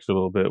last week actually a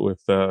little bit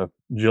with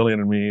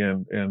Jillian and me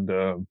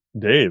and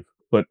Dave.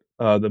 But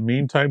the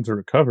mean time to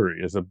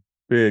recovery is a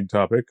big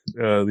topic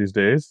these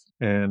days,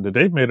 and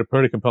Dave made a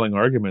pretty compelling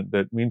argument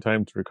that mean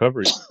time to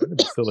recovery is kind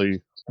of a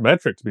silly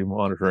metric to be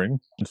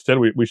monitoring. Instead,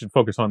 we should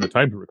focus on the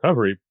time to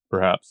recovery,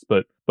 perhaps,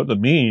 but the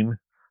mean.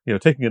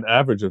 Taking an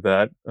average of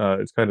that,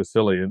 it's kind of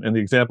silly. And the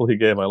example he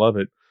gave, I love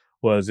it,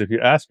 was if you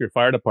ask your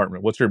fire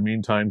department, what's your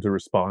mean time to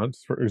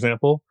response, for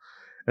example,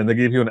 and they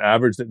give you an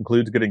average that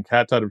includes getting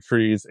cats out of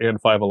trees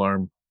and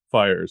 5-alarm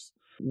fires.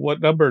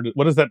 What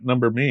does that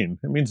number mean?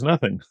 It means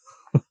nothing.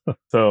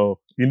 So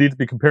you need to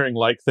be comparing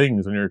like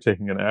things when you're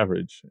taking an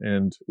average.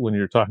 And when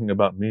you're talking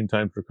about mean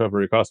time to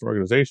recovery across an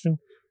organization,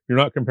 you're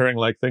not comparing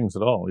like things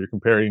at all. You're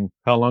comparing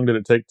how long did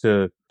it take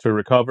to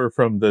recover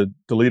from the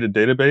deleted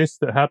database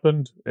that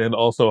happened, and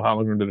also how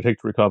long did it take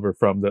to recover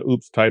from the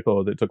oops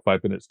typo that took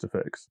 5 minutes to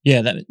fix.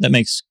 Yeah, that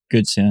makes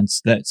good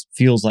sense. That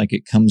feels like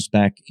it comes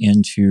back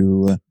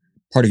into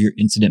part of your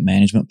incident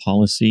management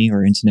policy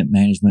or incident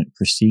management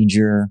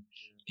procedure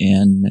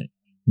in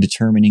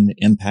determining the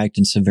impact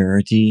and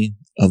severity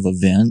of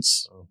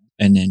events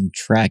and then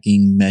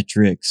tracking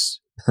metrics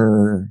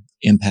per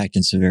impact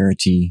and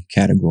severity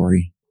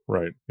category.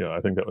 Right. Yeah,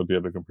 I think that would be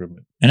a big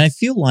improvement. And I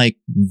feel like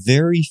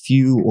very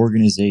few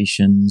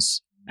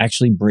organizations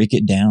actually break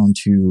it down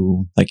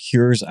to like,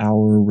 here's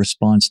our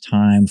response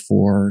time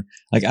for,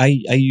 like,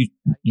 I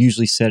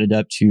usually set it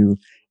up to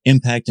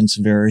impact and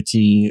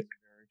severity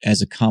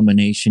as a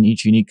combination,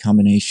 each unique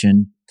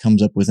combination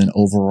comes up with an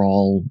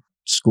overall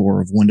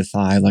score of 1 to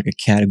 5, like a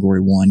category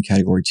 1,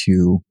 category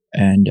 2.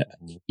 And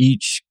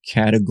each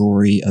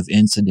category of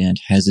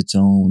incident has its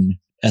own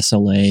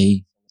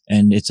SLA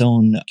and its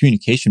own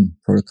communication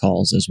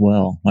protocols as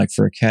well. Like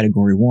for a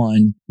category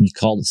 1, you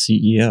call the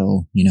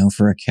CEO,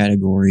 for a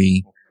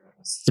category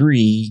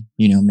 3,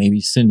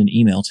 maybe send an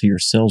email to your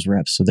sales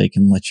reps so they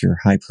can let your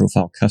high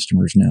profile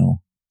customers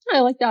know. I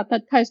like that.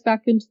 That ties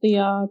back into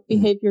the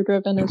behavior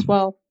driven as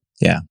well.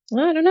 Yeah.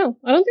 I don't know.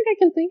 I don't think I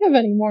can think of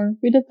any more.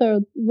 We did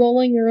the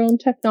rolling your own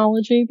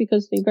technology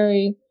because the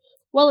very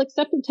well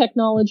accepted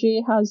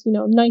technology has,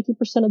 90%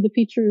 of the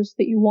features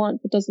that you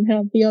want, but doesn't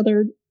have the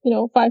other,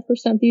 5%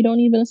 that you don't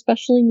even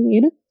especially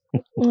need.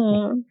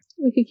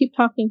 We could keep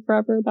talking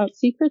forever about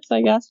secrets,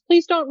 I guess.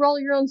 Please don't roll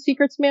your own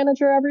secrets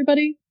manager,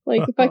 everybody.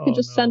 Like if I could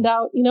just send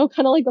out,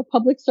 kind of like a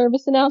public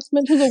service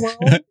announcement to the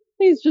world.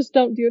 Please just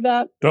don't do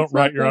that. Don't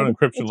write your own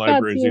encryption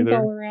libraries either.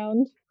 All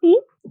around.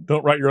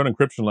 Don't write your own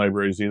encryption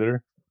libraries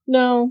either.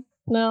 No.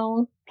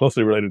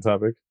 Closely related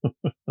topic.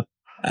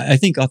 I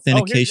think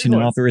authentication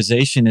and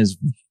authorization is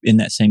in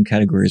that same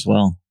category as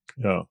well.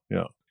 Yeah.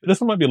 This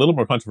one might be a little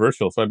more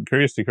controversial, so I'm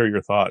curious to hear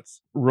your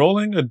thoughts.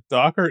 Rolling a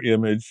Docker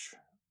image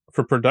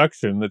for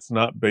production that's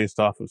not based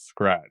off of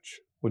Scratch.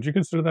 Would you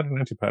consider that an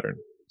anti-pattern?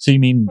 So you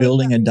mean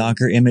building a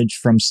Docker image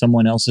from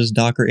someone else's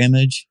Docker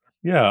image?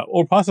 Yeah,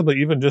 or possibly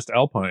even just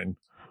Alpine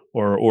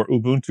or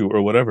Ubuntu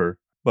or whatever.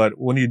 But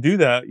when you do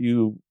that,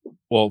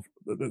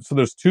 so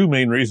there's two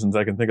main reasons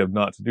I can think of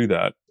not to do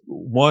that.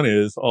 One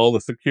is all the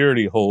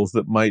security holes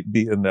that might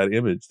be in that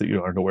image that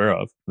you aren't aware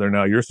of. They're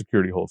now your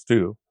security holes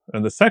too.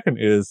 And the second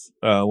is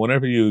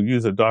whenever you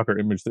use a Docker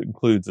image that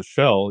includes a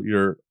shell,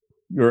 you're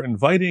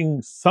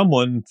inviting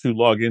someone to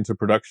log into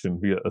production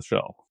via a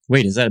shell.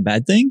 Wait, is that a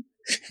bad thing?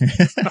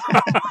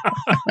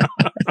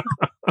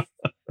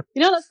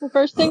 That's the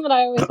first thing that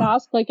I always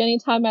ask, like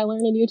anytime I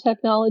learn a new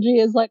technology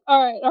is like,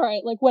 all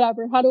right, like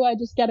whatever, how do I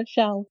just get a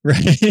shell? Right.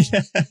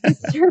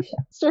 It's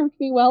served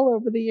me well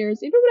over the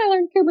years. Even when I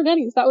learned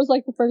Kubernetes, that was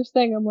like the first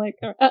thing. I'm like,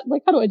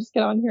 how do I just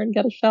get on here and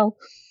get a shell?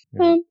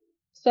 Yeah.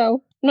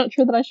 So I'm not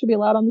sure that I should be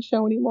allowed on the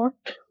show anymore.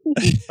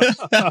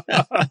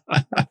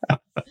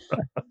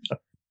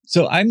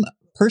 So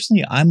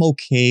I'm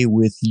okay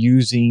with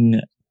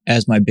using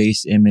as my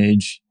base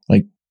image,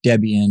 like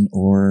Debian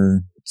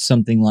or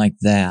something like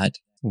that,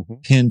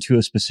 pinned to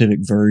a specific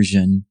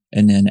version,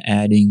 and then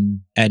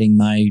adding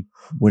my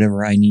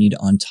whatever I need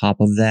on top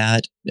of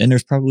that. And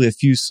there's probably a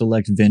few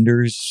select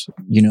vendors,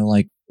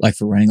 like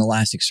for running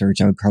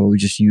Elasticsearch, I would probably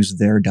just use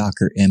their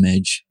Docker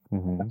image.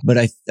 But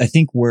I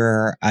think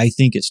where I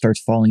think it starts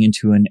falling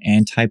into an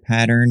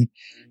anti-pattern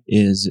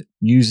is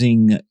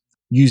using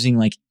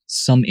like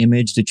some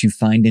image that you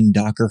find in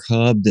Docker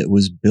Hub that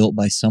was built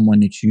by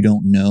someone that you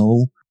don't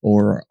know,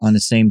 or on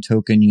the same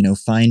token,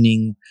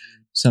 finding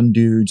some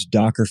dude's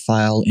Docker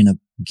file in a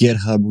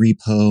GitHub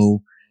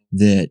repo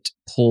that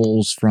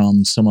pulls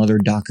from some other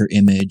Docker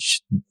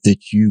image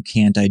that you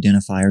can't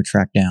identify or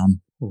track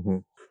down.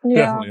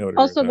 Yeah.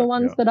 Also the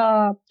ones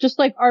that just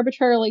like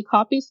arbitrarily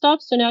copy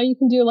stuff. So now you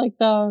can do like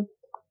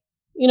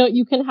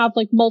you can have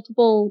like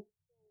multiple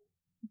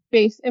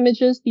base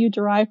images that you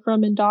derive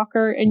from in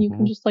Docker, and you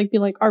can just like be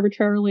like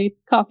arbitrarily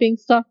copying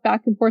stuff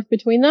back and forth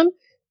between them.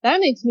 That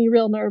makes me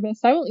real nervous.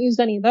 I won't use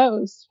any of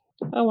those.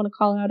 I don't want to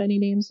call out any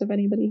names of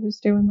anybody who's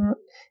doing that.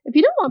 If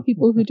you don't want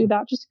people who do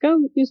that, just go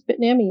use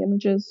Bitnami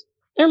images.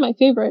 They're my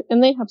favorite,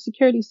 and they have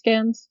security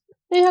scans.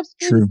 They have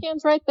security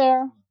scans right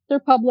there. They're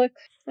public.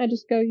 I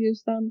just go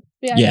use them.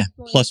 Yeah,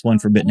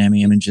 +1 for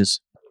Bitnami images.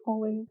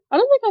 Always. I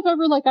don't think I've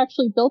ever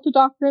actually built a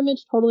Docker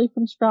image totally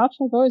from scratch.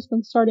 I've always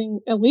been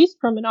starting at least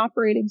from an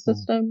operating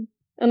system,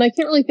 and I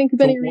can't really think of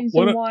any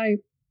reason why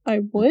I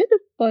would.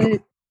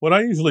 But what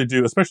I usually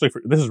do, especially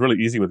this is really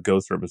easy with Go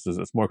services.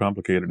 It's more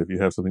complicated if you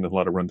have something with a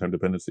lot of runtime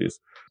dependencies.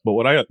 But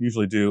what I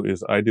usually do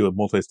is I do a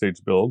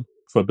multi-stage build.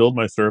 So I build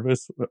my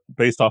service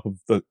based off of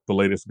the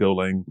latest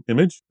Golang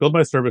image, build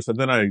my service, and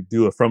then I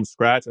do a from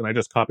scratch, and I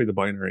just copy the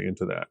binary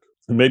into that.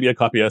 And maybe I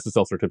copy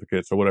SSL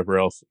certificates or whatever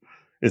else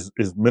is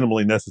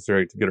minimally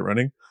necessary to get it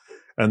running.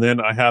 And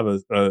then I have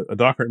a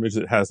Docker image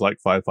that has like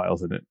 5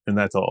 files in it, and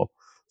that's all.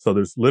 So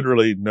there's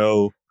literally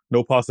no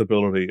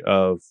possibility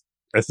of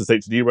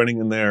SSHD running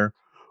in there,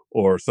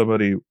 or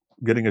somebody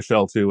getting a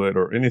shell to it,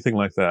 or anything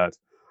like that.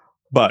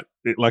 But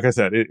like I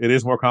said, it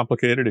is more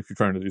complicated if you're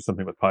trying to do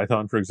something with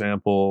Python, for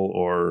example,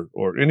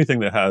 or anything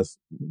that has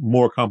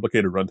more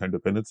complicated runtime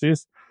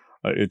dependencies.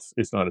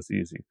 It's not as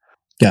easy.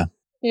 Yeah.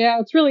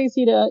 Yeah, it's really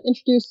easy to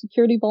introduce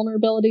security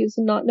vulnerabilities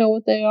and not know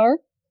what they are.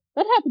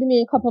 That happened to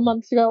me a couple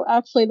months ago.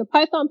 Actually, the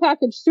Python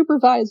package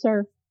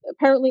supervisor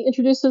apparently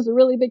introduces a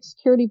really big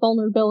security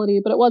vulnerability,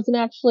 but it wasn't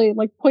actually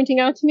like pointing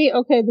out to me,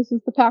 okay, this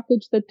is the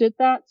package that did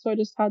that. So I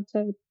just had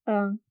to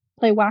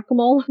play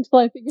whack-a-mole until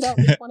I figured out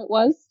which one it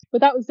was.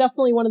 But that was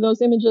definitely one of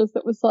those images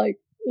that was like,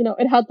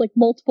 it had like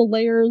multiple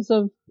layers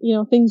of,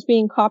 things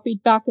being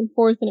copied back and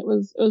forth, and it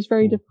was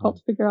very difficult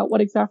to figure out what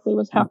exactly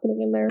was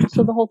happening in there.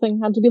 So the whole thing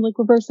had to be like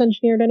reverse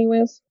engineered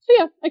anyways. So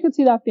yeah, I could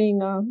see that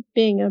being a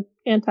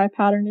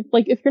anti-pattern.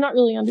 If you're not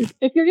really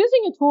if you're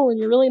using a tool and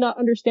you're really not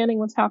understanding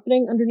what's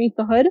happening underneath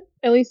the hood,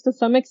 at least to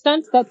some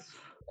extent, that's,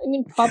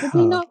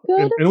 probably not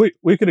good. And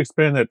we could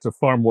expand that to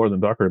far more than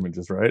Docker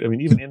images, right? I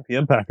mean, even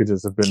NPM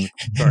packages have been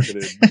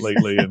targeted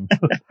lately, and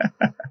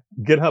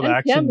GitHub NPM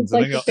Actions is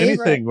like and the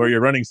favorite. anything where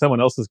you're running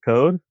someone else's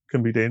code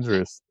can be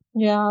dangerous.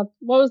 Yeah.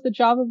 What was the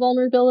Java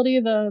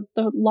vulnerability? The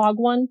log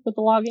one with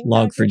the logging?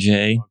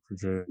 Log4j.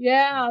 Log4j.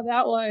 Yeah,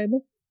 that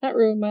one. That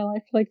ruined my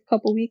life for like a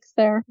couple weeks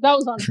there. That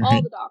was on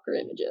all the Docker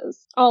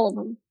images. All of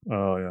them.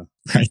 Oh, yeah.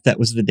 Right. That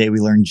was the day we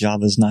learned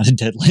Java's not a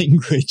dead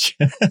language.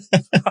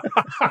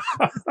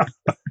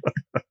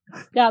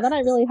 Yeah, then I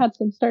really had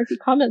some snarky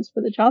comments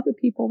for the Java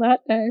people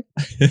that day.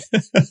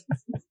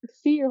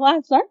 See, your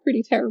lives are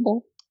pretty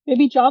terrible.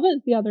 Maybe Java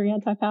is the other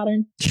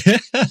anti-pattern.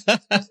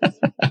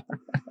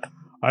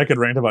 I could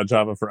rant about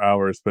Java for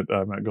hours, but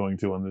I'm not going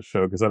to on this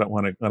show because I don't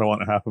want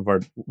half of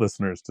our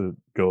listeners to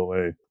go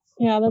away.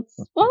 Yeah, I don't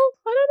know.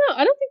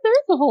 I don't think there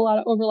is a whole lot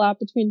of overlap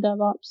between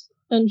DevOps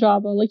and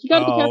Java. Like, you got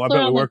to be careful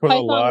around like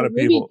Python or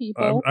Ruby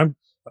people. I'm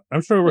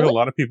sure we work with a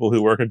lot of people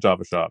who work at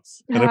Java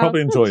shops, and they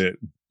probably enjoy it.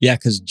 Yeah,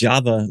 because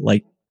Java,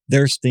 like,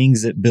 there's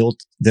things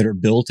that are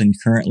built and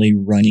currently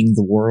running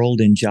the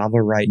world in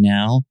Java right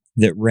now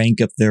that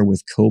rank up there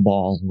with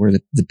COBOL, where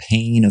the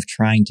pain of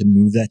trying to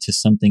move that to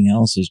something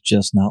else is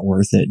just not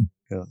worth it.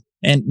 Yeah.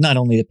 And not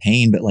only the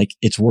pain, but like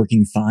it's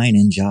working fine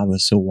in Java.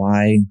 So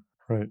why,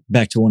 right.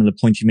 Back to one of the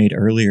points you made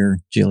earlier,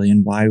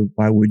 Jillian, why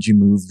would you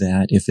move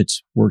that if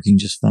it's working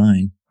just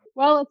fine?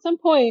 Well, at some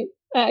point,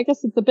 I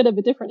guess it's a bit of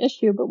a different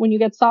issue, but when you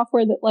get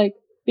software that like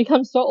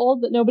becomes so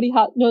old that nobody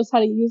knows how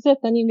to use it,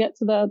 then you get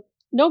to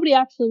nobody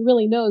actually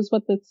really knows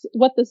what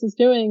this is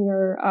doing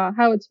or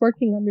how it's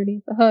working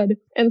underneath the hood.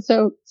 And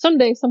so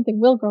someday something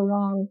will go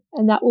wrong,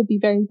 and that will be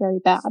very, very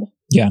bad.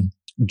 Yeah.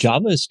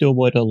 Java is still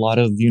what a lot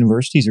of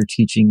universities are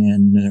teaching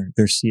in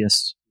their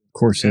CS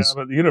courses. Yeah,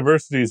 but the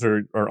universities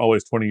are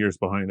always 20 years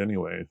behind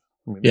anyway.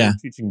 I mean, they were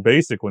teaching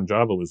BASIC when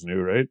Java was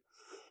new, right?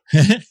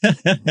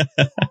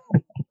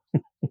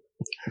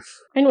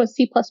 Mine was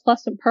C++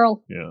 and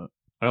Perl. Yeah.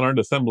 I learned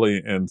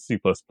assembly and C++. C++,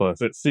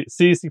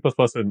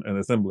 and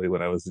assembly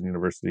when I was in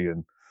university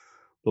in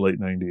the late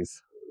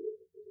 90s.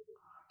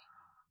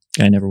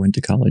 I never went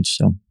to college,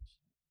 so.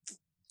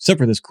 Except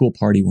for this cool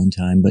party one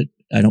time, but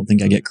I don't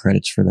think I get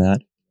credits for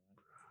that.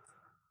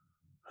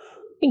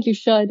 I think you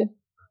should.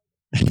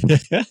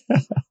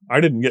 I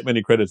didn't get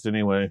many credits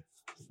anyway.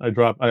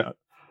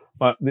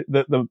 But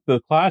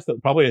the class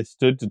that probably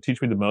stood to teach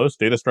me the most,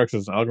 data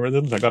structures and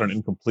algorithms, I got an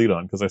incomplete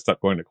on because I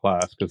stopped going to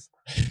class because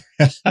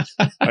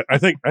I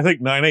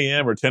think 9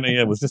 a.m. or 10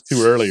 a.m. was just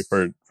too early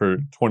for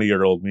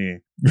 20-year-old me.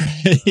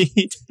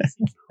 Right.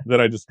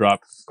 Then I just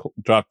dropped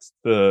out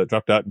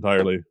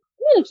entirely. I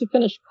managed to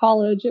finish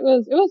college. It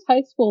was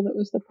high school that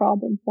was the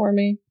problem for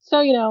me. So,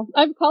 I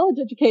have a college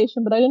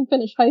education, but I didn't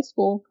finish high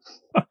school.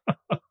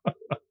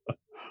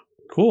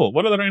 Cool.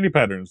 What other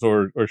anti-patterns,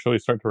 or shall we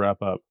start to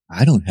wrap up?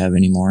 I don't have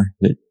any more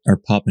that are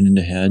popping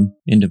into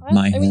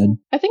my head.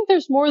 I think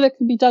there's more that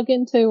could be dug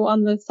into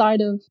on the side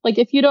of, like,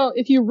 if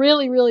you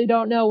really, really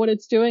don't know what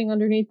it's doing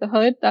underneath the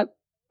hood, that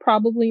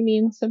probably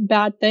means some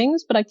bad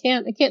things, but I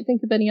can't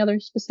think of any other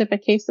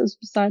specific cases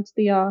besides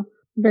the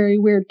very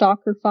weird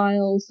Docker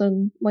files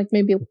and like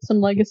maybe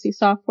some legacy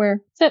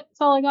software. That's it.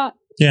 That's all I got.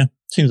 Yeah.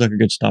 Seems like a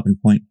good stopping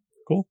point.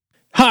 Cool.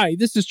 Hi,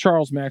 this is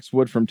Charles Max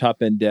Wood from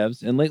Top End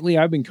Devs, and lately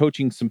I've been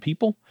coaching some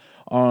people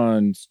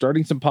on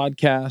starting some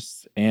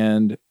podcasts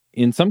and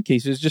in some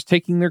cases just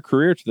taking their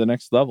career to the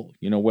next level.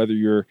 Whether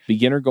you're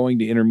beginner going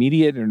to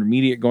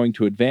intermediate going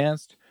to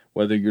advanced,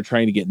 whether you're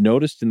trying to get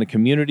noticed in the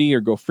community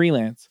or go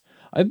freelance,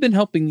 I've been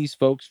helping these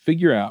folks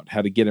figure out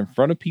how to get in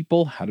front of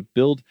people, how to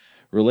build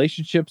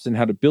relationships, and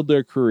how to build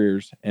their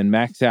careers and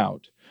max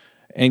out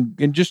and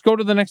just go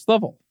to the next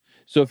level.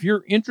 So if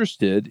you're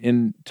interested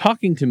in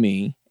talking to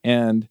me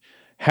and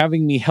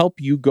having me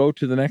help you go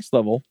to the next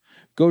level,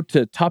 go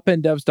to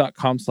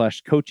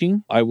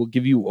topenddevs.com/coaching. I will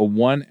give you a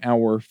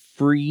 1-hour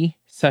free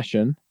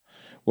session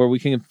where we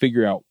can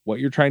figure out what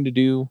you're trying to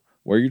do,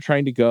 where you're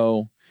trying to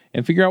go,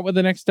 and figure out what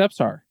the next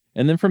steps are.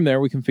 And then from there,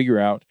 we can figure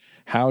out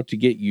how to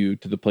get you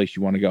to the place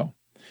you want to go.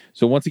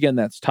 So once again,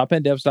 that's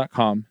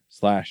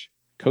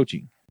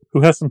topenddevs.com/coaching.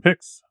 Who has some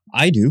picks?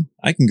 I do.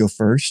 I can go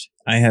first.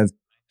 I have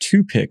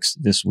 2 picks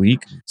this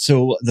week.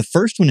 So the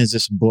first one is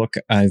this book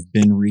I've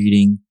been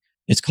reading.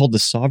 It's called The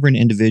Sovereign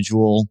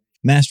Individual,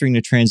 Mastering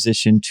the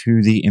Transition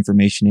to the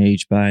Information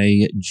Age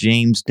by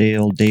James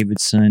Dale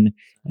Davidson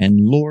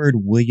and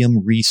Lord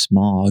William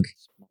Rees-Mogg.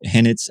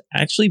 And it's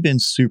actually been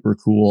super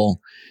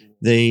cool.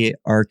 They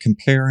are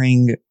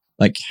comparing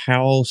like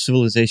how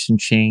civilization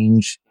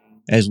changed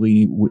as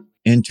we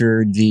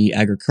entered the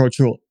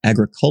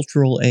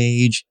agricultural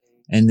age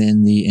and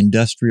then the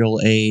industrial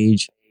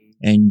age,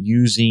 and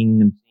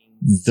using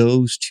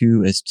those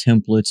two as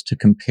templates to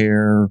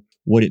compare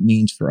what it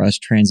means for us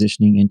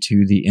transitioning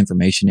into the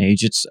information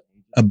age. It's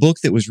a book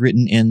that was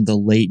written in the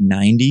late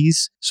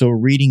 90s. So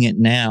reading it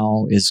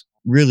now is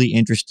really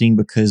interesting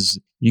because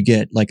you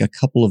get like a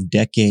couple of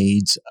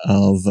decades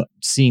of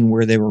seeing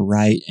where they were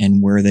right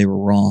and where they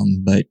were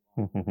wrong. But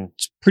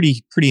it's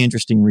pretty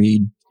interesting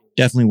read.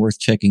 Definitely worth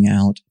checking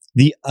out.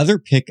 The other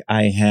pick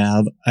I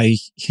have, I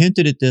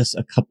hinted at this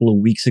a couple of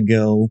weeks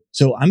ago.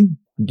 So I'm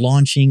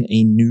launching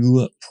a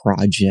new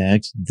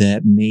project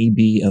that may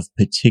be of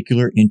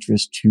particular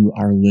interest to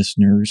our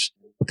listeners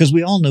because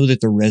we all know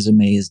that the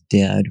resume is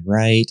dead,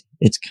 right?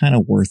 It's kind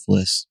of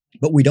worthless,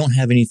 but we don't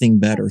have anything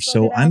better.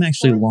 So I'm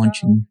actually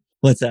launching.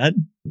 What's that?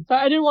 So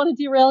I didn't want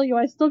to derail you.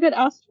 I still get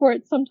asked for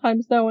it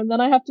sometimes though, and then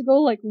I have to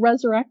go like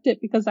resurrect it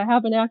because I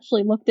haven't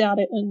actually looked at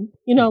it in,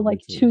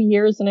 like 2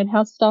 years, and it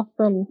has stuff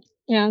from,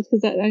 it's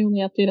because I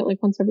only update it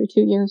like once every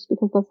 2 years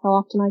because that's how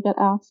often I get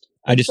asked.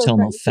 I just tell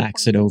them I'll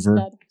fax it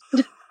over.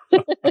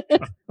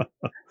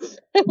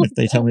 If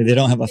they tell me they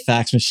don't have a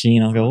fax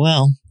machine, I'll go,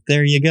 well,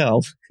 there you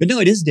go. But no,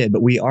 it is dead,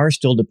 but we are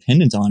still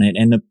dependent on it.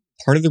 And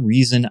part of the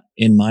reason,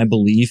 in my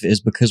belief,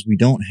 is because we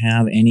don't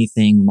have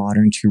anything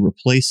modern to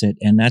replace it.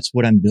 And that's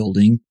what I'm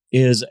building,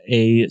 is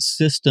a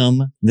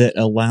system that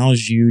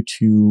allows you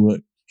to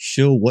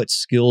show what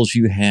skills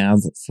you have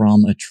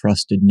from a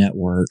trusted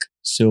network.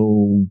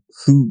 So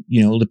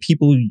the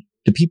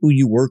people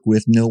you work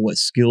with know what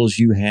skills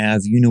you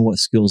have, what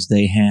skills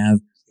they have.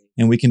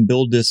 And we can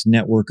build this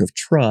network of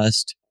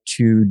trust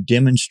to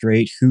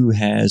demonstrate who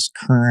has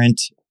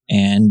current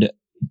and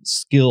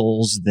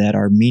skills that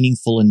are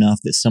meaningful enough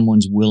that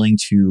someone's willing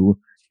to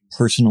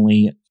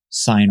personally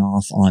sign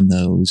off on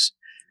those.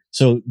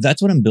 So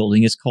that's what I'm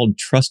building. It's called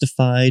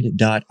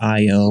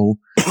Trustified.io.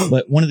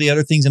 But one of the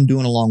other things I'm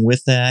doing along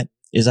with that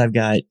is I've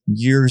got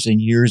years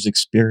and years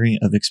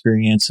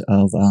experience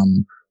of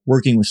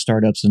working with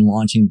startups and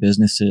launching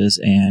businesses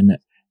and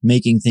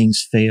making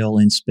things fail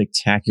in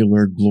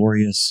spectacular,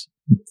 glorious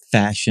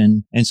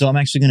fashion. And so I'm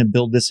actually going to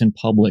build this in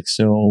public.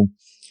 So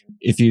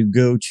if you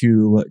go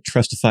to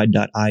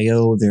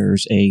Trustified.io,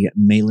 there's a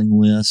mailing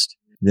list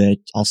that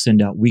I'll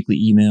send out weekly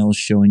emails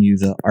showing you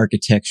the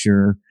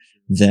architecture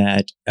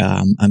that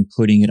I'm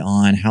putting it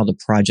on, how the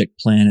project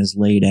plan is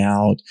laid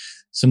out,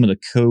 some of the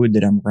code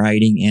that I'm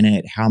writing in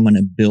it, how I'm going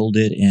to build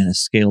it in a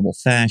scalable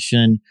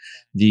fashion,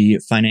 the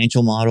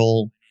financial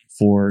model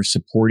for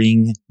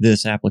supporting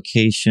this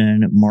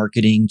application,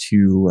 marketing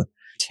to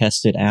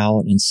test it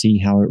out and see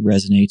how it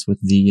resonates with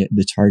the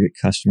target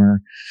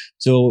customer.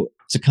 So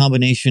it's a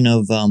combination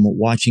of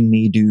watching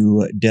me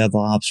do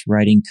DevOps,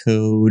 writing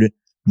code,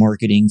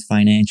 marketing,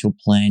 financial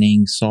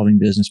planning, solving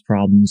business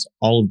problems,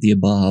 all of the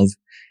above.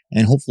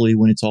 And hopefully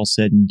when it's all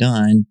said and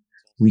done,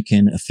 we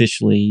can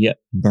officially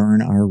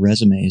burn our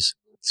resumes.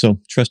 So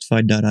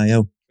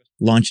Trustified.io.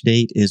 Launch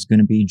date is going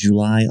to be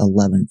July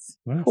 11th.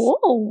 Nice.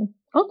 Cool.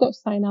 I'll go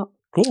sign up.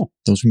 Cool.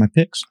 Those are my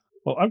picks.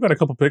 Well, I've got a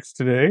couple picks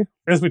today.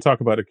 As we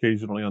talk about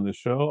occasionally on this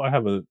show, I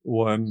have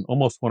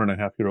almost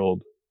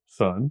 1.5-year-old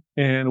son.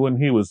 And when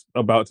he was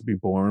about to be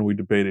born, we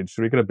debated,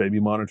 should we get a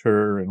baby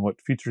monitor and what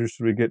features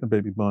should we get in a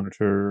baby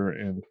monitor?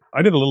 And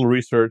I did a little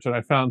research and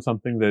I found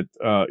something that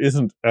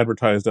isn't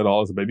advertised at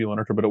all as a baby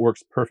monitor, but it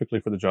works perfectly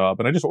for the job.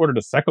 And I just ordered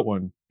a second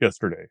one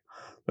yesterday.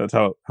 That's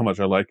how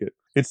much I like it.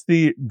 It's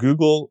the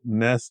Google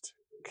Nest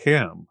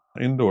Cam,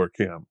 indoor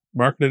cam.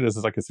 Marketed as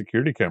like a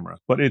security camera,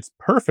 but it's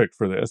perfect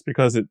for this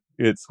because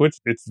it's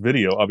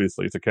video,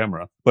 obviously it's a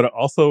camera, but it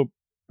also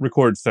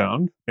records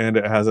sound and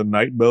it has a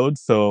night mode.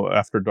 So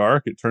after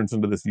dark, it turns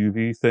into this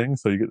UV thing.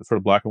 So you get the sort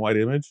of black and white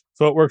image.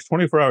 So it works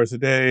 24 hours a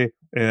day.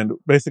 And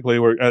basically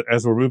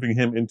as we're moving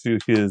him into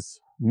his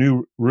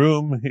new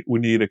room, we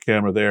need a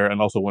camera there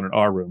and also one in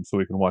our room so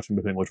we can watch him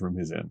depending which room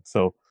he's in.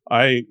 So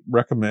I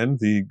recommend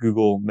the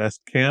Google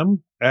Nest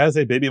Cam as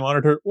a baby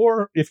monitor,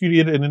 or if you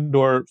need an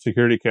indoor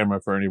security camera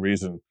for any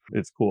reason,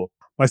 it's cool.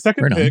 My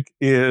second pick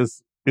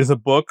is a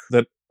book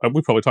that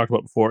we probably talked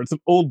about before. It's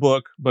an old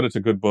book, but it's a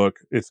good book.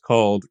 It's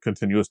called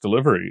Continuous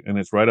Delivery, and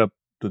it's right up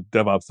the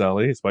DevOps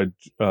alley. It's by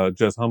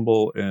Jez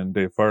Humble and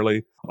Dave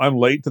Farley. I'm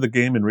late to the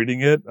game in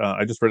reading it.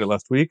 I just read it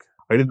last week.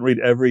 I didn't read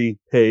every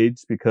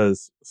page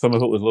because some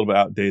of it was a little bit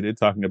outdated,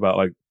 talking about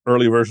like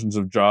early versions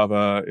of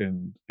Java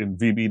and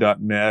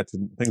VB.NET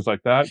and things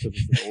like that,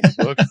 because it's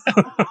an older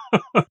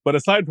book. But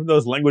aside from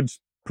those language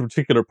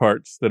particular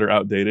parts that are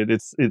outdated,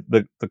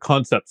 the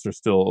concepts are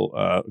still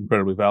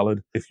incredibly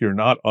valid. If you're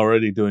not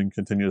already doing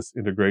continuous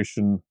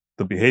integration,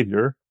 the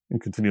behavior,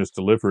 and continuous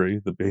delivery,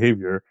 the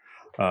behavior,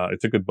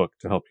 it's a good book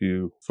to help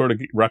you sort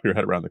of wrap your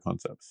head around the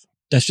concepts.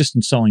 That's just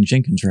installing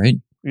Jenkins, right?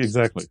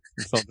 Exactly.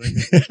 Install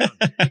Jenkins.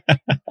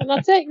 And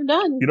that's it. You're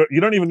done.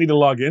 You don't even need to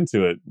log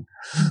into it.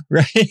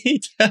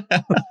 Right.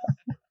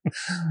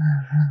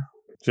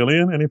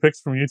 Jillian, any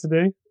picks from you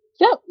today?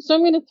 Yep. So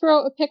I'm going to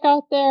throw a pick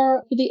out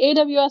there for the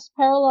AWS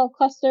Parallel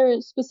Cluster,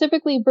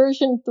 specifically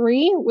version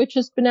 3, which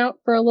has been out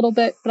for a little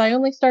bit, but I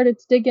only started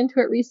to dig into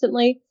it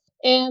recently.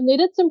 And they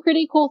did some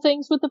pretty cool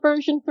things with the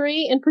version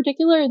 3. In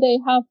particular, they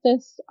have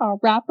this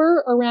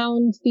wrapper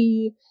around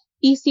the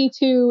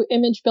EC2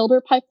 image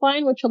builder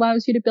pipeline, which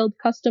allows you to build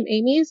custom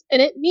AMIs.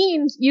 And it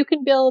means you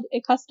can build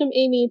a custom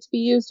AMI to be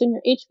used in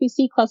your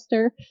HPC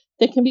cluster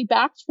that can be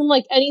backed from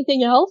like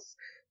anything else.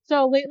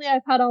 So lately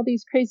I've had all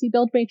these crazy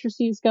build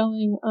matrices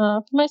going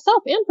for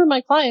myself and for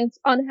my clients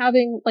on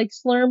having like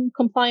Slurm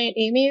compliant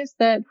AMIs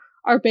that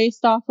are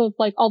based off of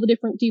like all the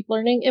different deep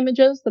learning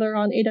images that are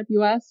on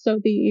AWS. So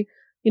the,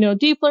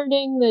 deep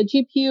learning, the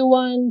GPU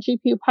one,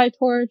 GPU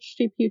PyTorch,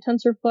 GPU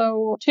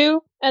TensorFlow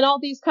 2, and all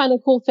these kind of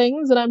cool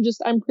things. And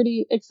I'm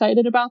pretty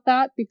excited about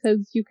that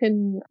because you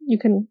can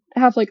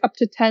have like up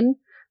to 10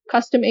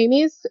 custom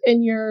AMIs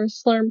in your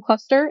Slurm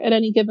cluster at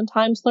any given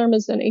time. Slurm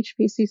is an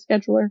HPC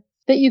scheduler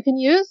that you can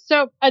use.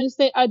 So I just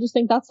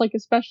think that's like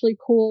especially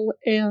cool,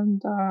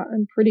 and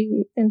I'm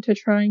pretty into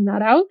trying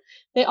that out.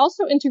 They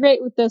also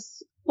integrate with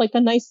this like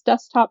a nice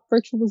desktop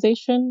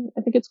virtualization.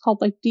 I think it's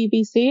called like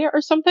DVC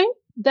or something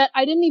that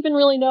I didn't even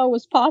really know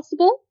was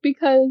possible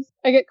because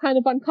I get kind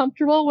of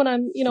uncomfortable when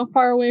I'm,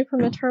 far away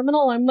from a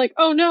terminal. I'm like,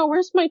 oh no,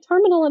 where's my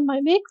terminal and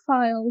my make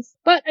files?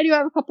 But I do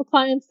have a couple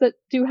clients that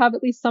do have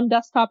at least some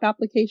desktop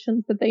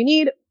applications that they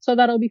need. So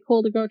that'll be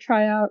cool to go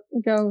try out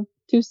and go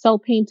do cell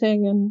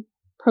painting and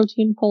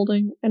protein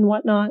folding and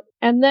whatnot.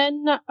 And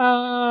then,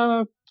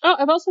 I've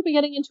also been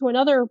getting into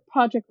another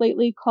project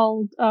lately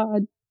called,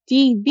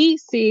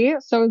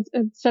 DVC. So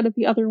instead of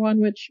the other one,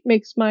 which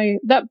makes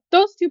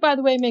those two, by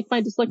the way, make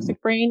my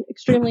dyslexic brain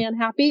extremely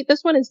unhappy.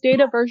 This one is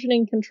data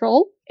versioning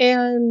control.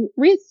 And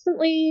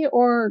recently,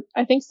 or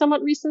I think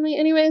somewhat recently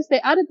anyways, they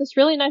added this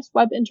really nice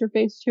web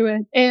interface to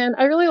it. And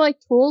I really like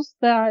tools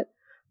that,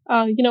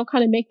 kind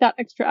of make that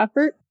extra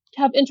effort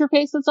to have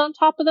interfaces on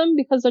top of them,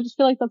 because I just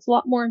feel like that's a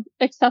lot more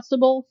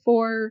accessible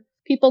for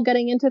people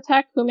getting into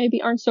tech who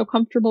maybe aren't so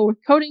comfortable with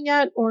coding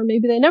yet, or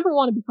maybe they never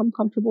want to become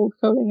comfortable with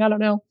coding. I don't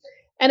know.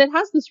 And it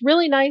has this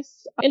really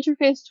nice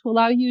interface to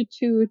allow you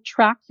to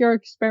track your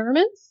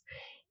experiments.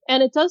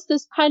 And it does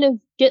this kind of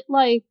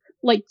Git-like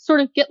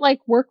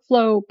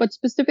workflow, but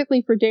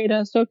specifically for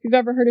data. So if you've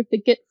ever heard of the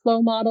Git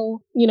flow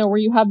model, where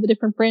you have the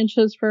different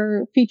branches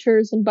for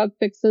features and bug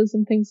fixes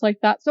and things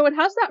like that. So it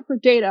has that for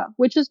data,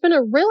 which has been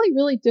a really,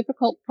 really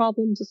difficult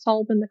problem to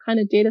solve in the kind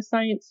of data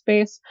science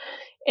space.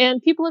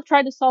 And people have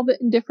tried to solve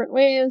it in different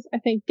ways. I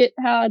think Git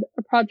had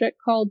a project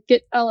called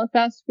Git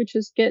LFS, which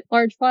is Git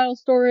large file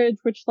storage,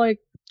 which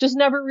just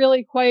never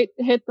really quite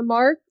hit the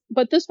mark.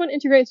 But this one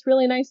integrates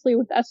really nicely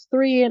with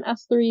S3, and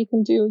S3 you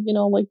can do,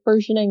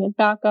 versioning and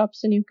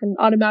backups, and you can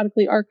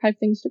automatically archive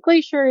things to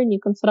Glacier, and you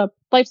can set up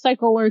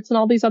lifecycle alerts and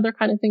all these other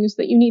kind of things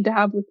that you need to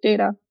have with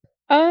data.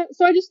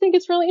 So I just think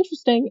it's really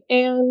interesting.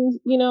 And,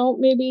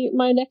 maybe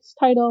my next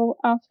title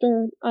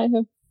after I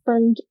have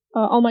burned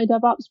all my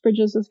DevOps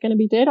bridges is going to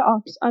be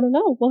DataOps. I don't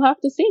know. We'll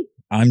have to see.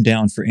 I'm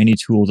down for any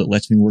tool that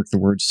lets me work the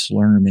word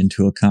Slurm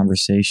into a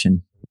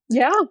conversation.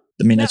 Yeah.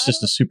 I mean, that's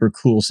just a super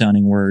cool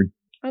sounding word.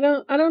 I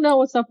don't know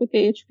what's up with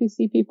the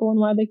HPC people and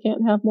why they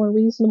can't have more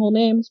reasonable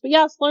names. But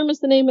yeah, Slurm is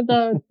the name of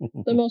the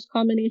most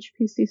common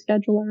HPC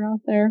scheduler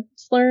out there.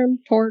 Slurm,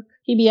 Torque,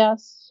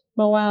 PBS,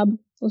 Moab.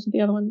 Those are the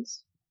other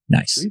ones.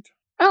 Nice. Sweet.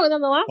 Oh, and then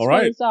the last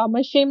one is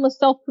my shameless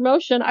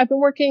self-promotion. I've been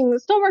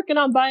still working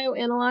on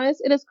BioAnalyze.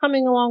 It is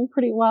coming along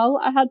pretty well.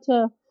 I had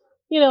to,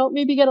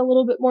 maybe get a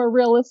little bit more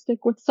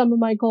realistic with some of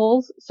my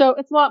goals. So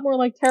it's a lot more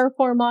like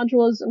Terraform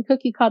modules and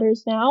cookie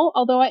cutters now,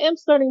 although I am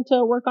starting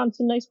to work on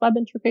some nice web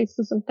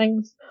interfaces and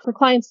things for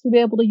clients to be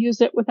able to use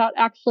it without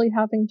actually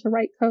having to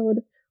write code,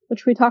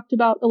 which we talked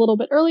about a little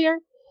bit earlier.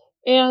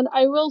 And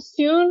I will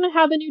soon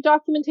have a new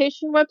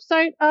documentation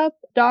website up,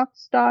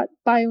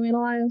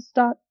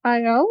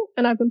 docs.bioanalyze.io,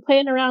 and I've been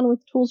playing around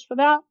with tools for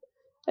that.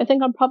 I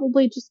think I'm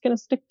probably just going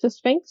to stick to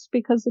Sphinx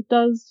because it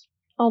does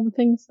all the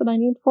things that I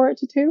need for it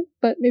to do,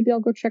 but maybe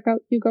I'll go check out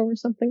Hugo or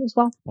something as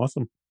well.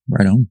 Awesome.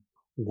 Right on.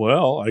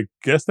 Well, I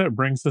guess that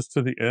brings us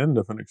to the end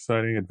of an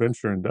exciting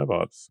adventure in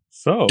DevOps.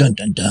 So, dun,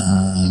 dun,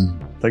 dun.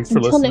 Thanks for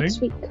Until listening.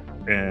 next week.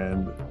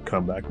 And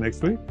come back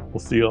next week. We'll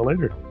see you all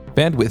later.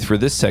 Bandwidth for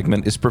this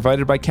segment is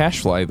provided by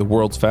CacheFly, the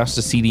world's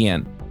fastest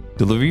CDN.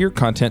 Deliver your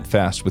content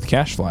fast with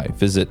CacheFly.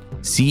 Visit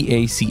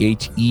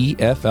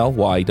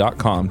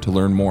CACHEFLY.com to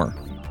learn more.